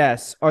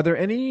 Yes. Are there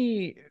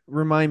any...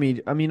 Remind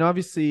me. I mean,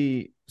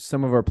 obviously,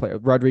 some of our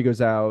players...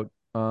 Rodrigo's out.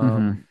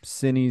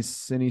 Cinny's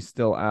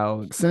still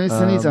out.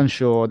 Cinny's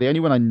unsure. The only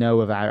one I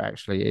know of out,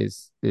 actually,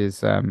 is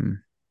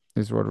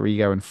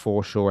Rodrigo and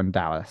Forshaw and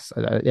Dallas.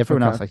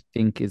 Everyone else, I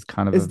think, is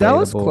kind of Is available.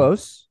 Dallas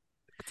close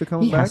to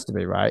coming back? He has to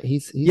be, right?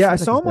 He's I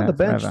saw him on the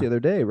bench the other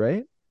day,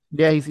 right?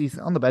 Yeah, he's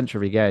on the bench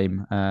every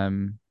game.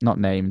 Not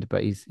named,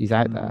 but he's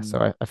out there.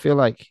 So I feel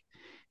like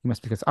he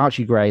must be, because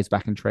Archie Gray is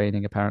back in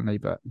training apparently,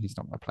 but he's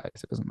not going to play,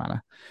 so it doesn't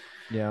matter.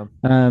 Yeah.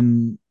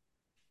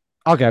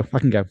 I'll go. I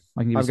can go.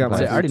 I can. I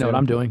already know what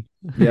I'm doing.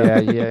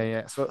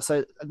 Yeah.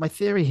 So my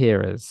theory here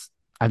is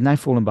I've now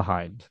fallen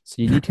behind.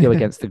 So you need to go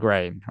against the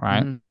grain,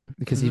 right?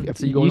 Because you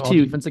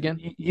two defense again.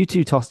 You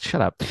two toss.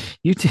 Shut up.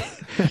 You two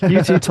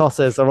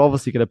tossers are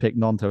obviously going to pick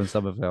Nonto and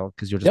Somerville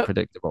because you're just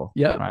predictable.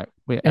 Yeah.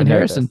 Right. And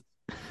Harrison.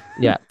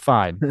 Yeah.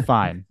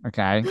 Fine.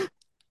 Okay.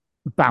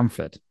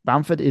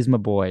 Bamford is my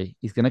boy.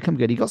 He's going to come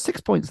good. He got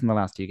 6 points in the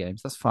last 2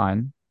 games. That's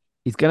fine.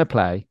 He's going to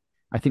play.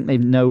 I think they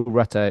know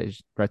Rutter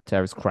is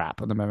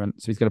crap at the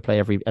moment, so he's going to play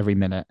every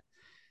minute.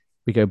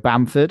 We go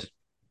Bamford.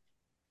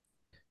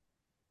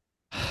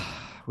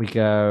 We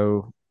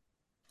go.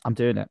 I'm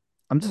doing it.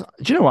 Do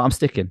you know what? I'm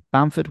sticking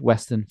Bamford,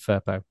 Weston,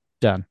 Firpo.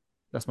 Done.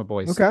 That's my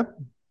boys. Okay.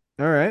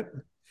 All right.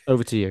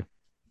 Over to you.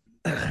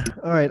 All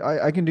right.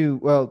 I can do.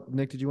 Well,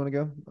 Nick, did you want to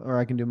go, or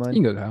I can do mine?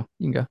 You can go, Kyle.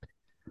 You can go.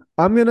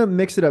 I'm gonna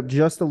mix it up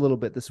just a little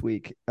bit this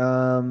week.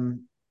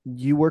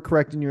 You were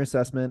correct in your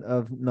assessment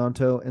of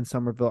Nanto and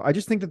Somerville. I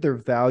just think that their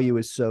value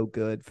is so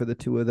good for the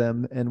two of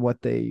them and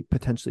what they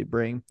potentially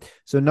bring.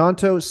 So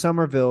Nanto,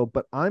 Somerville,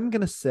 but I'm going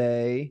to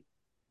say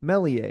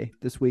Melier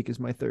this week is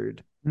my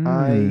third.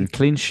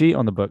 Clean sheet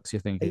on the books,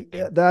 you're thinking?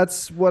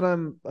 That's what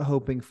I'm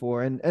hoping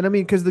for. And I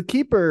mean, because the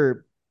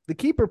keeper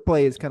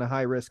play is kind of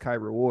high risk, high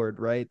reward,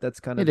 right? That's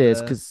kind of it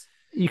is, because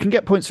you can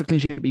get points for clean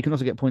sheet, but you can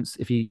also get points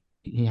if he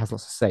has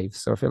lots of saves.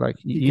 So I feel like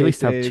you at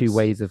least have 2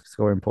 ways of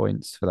scoring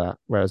points for that.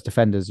 Whereas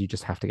defenders, you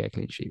just have to get a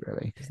clean sheet,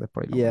 really, because they're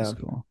probably not going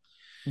to score.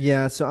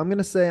 Yeah, so I'm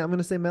gonna say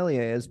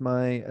Melier as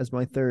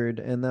my third,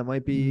 and that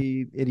might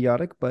be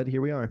idiotic, but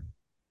here we are.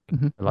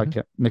 I like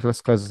it.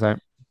 Nicholas, close us out.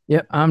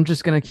 Yep, I'm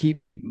just gonna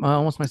keep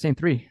almost my same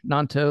 3: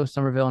 Nanto,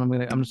 Somerville, and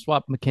I'm gonna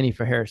swap McKinney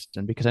for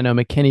Harrison because I know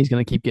McKinney's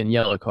gonna keep getting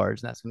yellow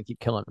cards, and that's gonna keep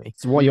killing me.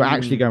 So what you're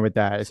actually going with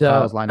that is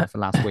Kyle's lineup for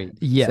last week.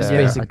 Yes, so,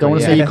 basically. I don't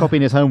want to say you're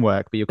copying his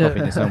homework, but you're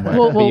copying his homework.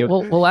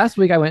 Well, last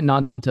week I went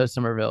Nanto,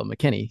 Somerville,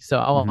 McKinney. So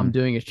all I'm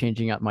doing is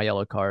changing out my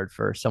yellow card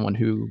for someone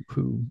who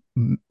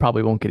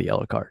probably won't get a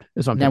yellow card.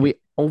 Is what I'm now, we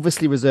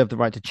obviously reserve the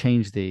right to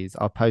change these.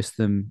 I'll post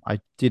them.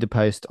 I did a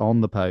post on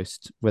the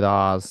post with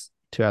ours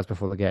 2 hours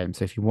before the game.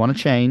 So if you want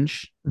to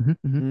change,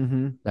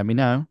 let me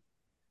know.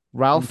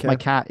 Ralph, my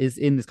cat, is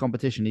in this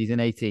competition. He's in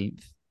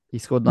 18th. He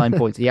scored 9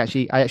 points. I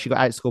actually got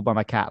outscored by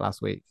my cat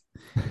last week,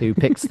 who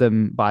picks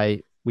them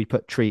by... We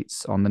put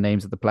treats on the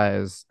names of the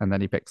players, and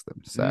then he picks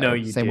them. So no,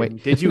 you same didn't.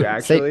 way. Did you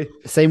actually?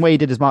 Same way he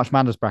did his March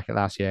Madness bracket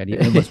last year, and he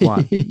almost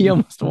won. He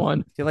almost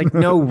won. You're like,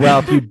 no,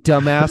 Ralph, you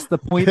dumbass. The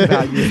point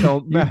value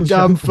don't you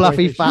dumb,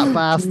 fluffy, fat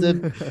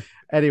bastard.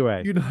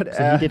 Anyway, he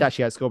did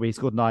actually outscore me. He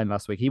scored 9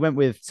 last week. He went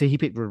with... So he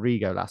picked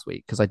Rodrigo last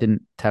week because I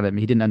didn't tell him.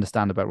 He didn't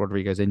understand about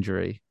Rodrigo's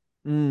injury.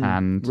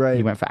 And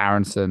he went for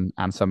Aronson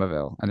and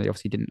Somerville, and he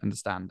obviously didn't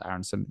understand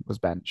Aronson was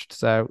benched.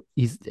 So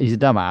he's a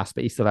dumbass,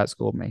 but he still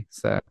outscored me.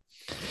 So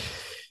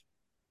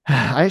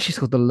I actually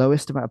scored the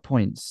lowest amount of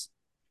points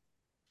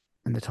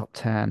in the top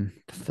 10,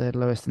 the third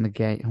lowest in the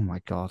game. Oh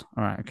my god!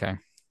 All right, okay,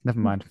 never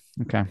mind.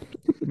 Okay,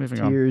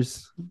 moving on.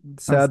 Tears,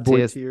 sad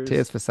boy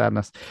tears for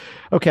sadness.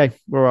 Okay,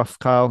 we're off.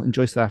 Kyle,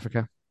 enjoy South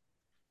Africa.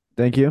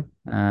 Thank you.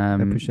 I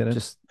appreciate it.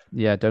 Just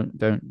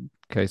don't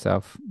kill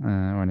yourself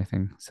or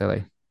anything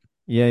silly.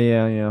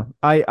 Yeah.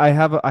 I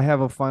have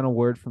a final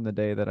word from the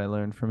day that I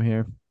learned from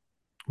here.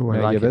 Ooh, I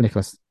like it.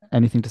 Nicholas,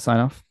 anything to sign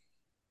off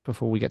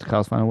before we get to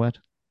Kyle's final word?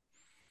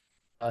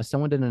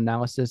 Someone did an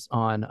analysis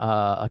on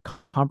a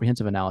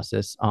comprehensive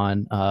analysis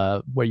on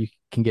where you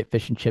can get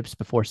fish and chips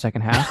before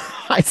second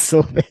half. I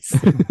saw this.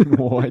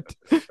 What?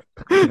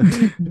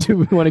 Do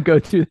we want to go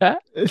through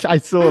that? I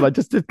saw that.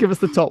 Just to give us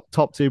the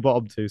top 2,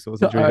 bottom 2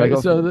 sorts of drink.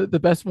 So the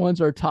best ones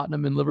are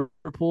Tottenham and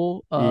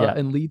Liverpool,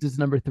 and Leeds is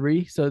number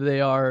 3. So they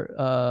are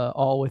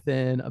all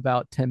within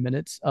about 10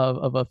 minutes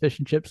of a fish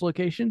and chips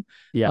location.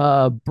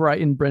 Yeah.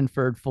 Brighton,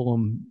 Brentford,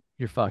 Fulham.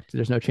 You're fucked.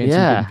 There's no chance of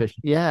getting fish.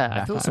 Yeah, I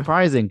thought it was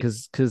surprising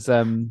because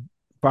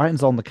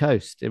Brighton's on the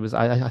coast. It was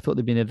I thought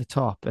they'd be near the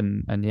top,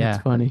 and yeah,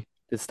 it's funny.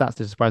 The stats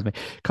did surprise me.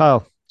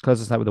 Kyle,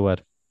 close us out with a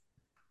word.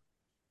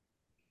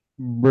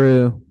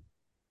 Brew.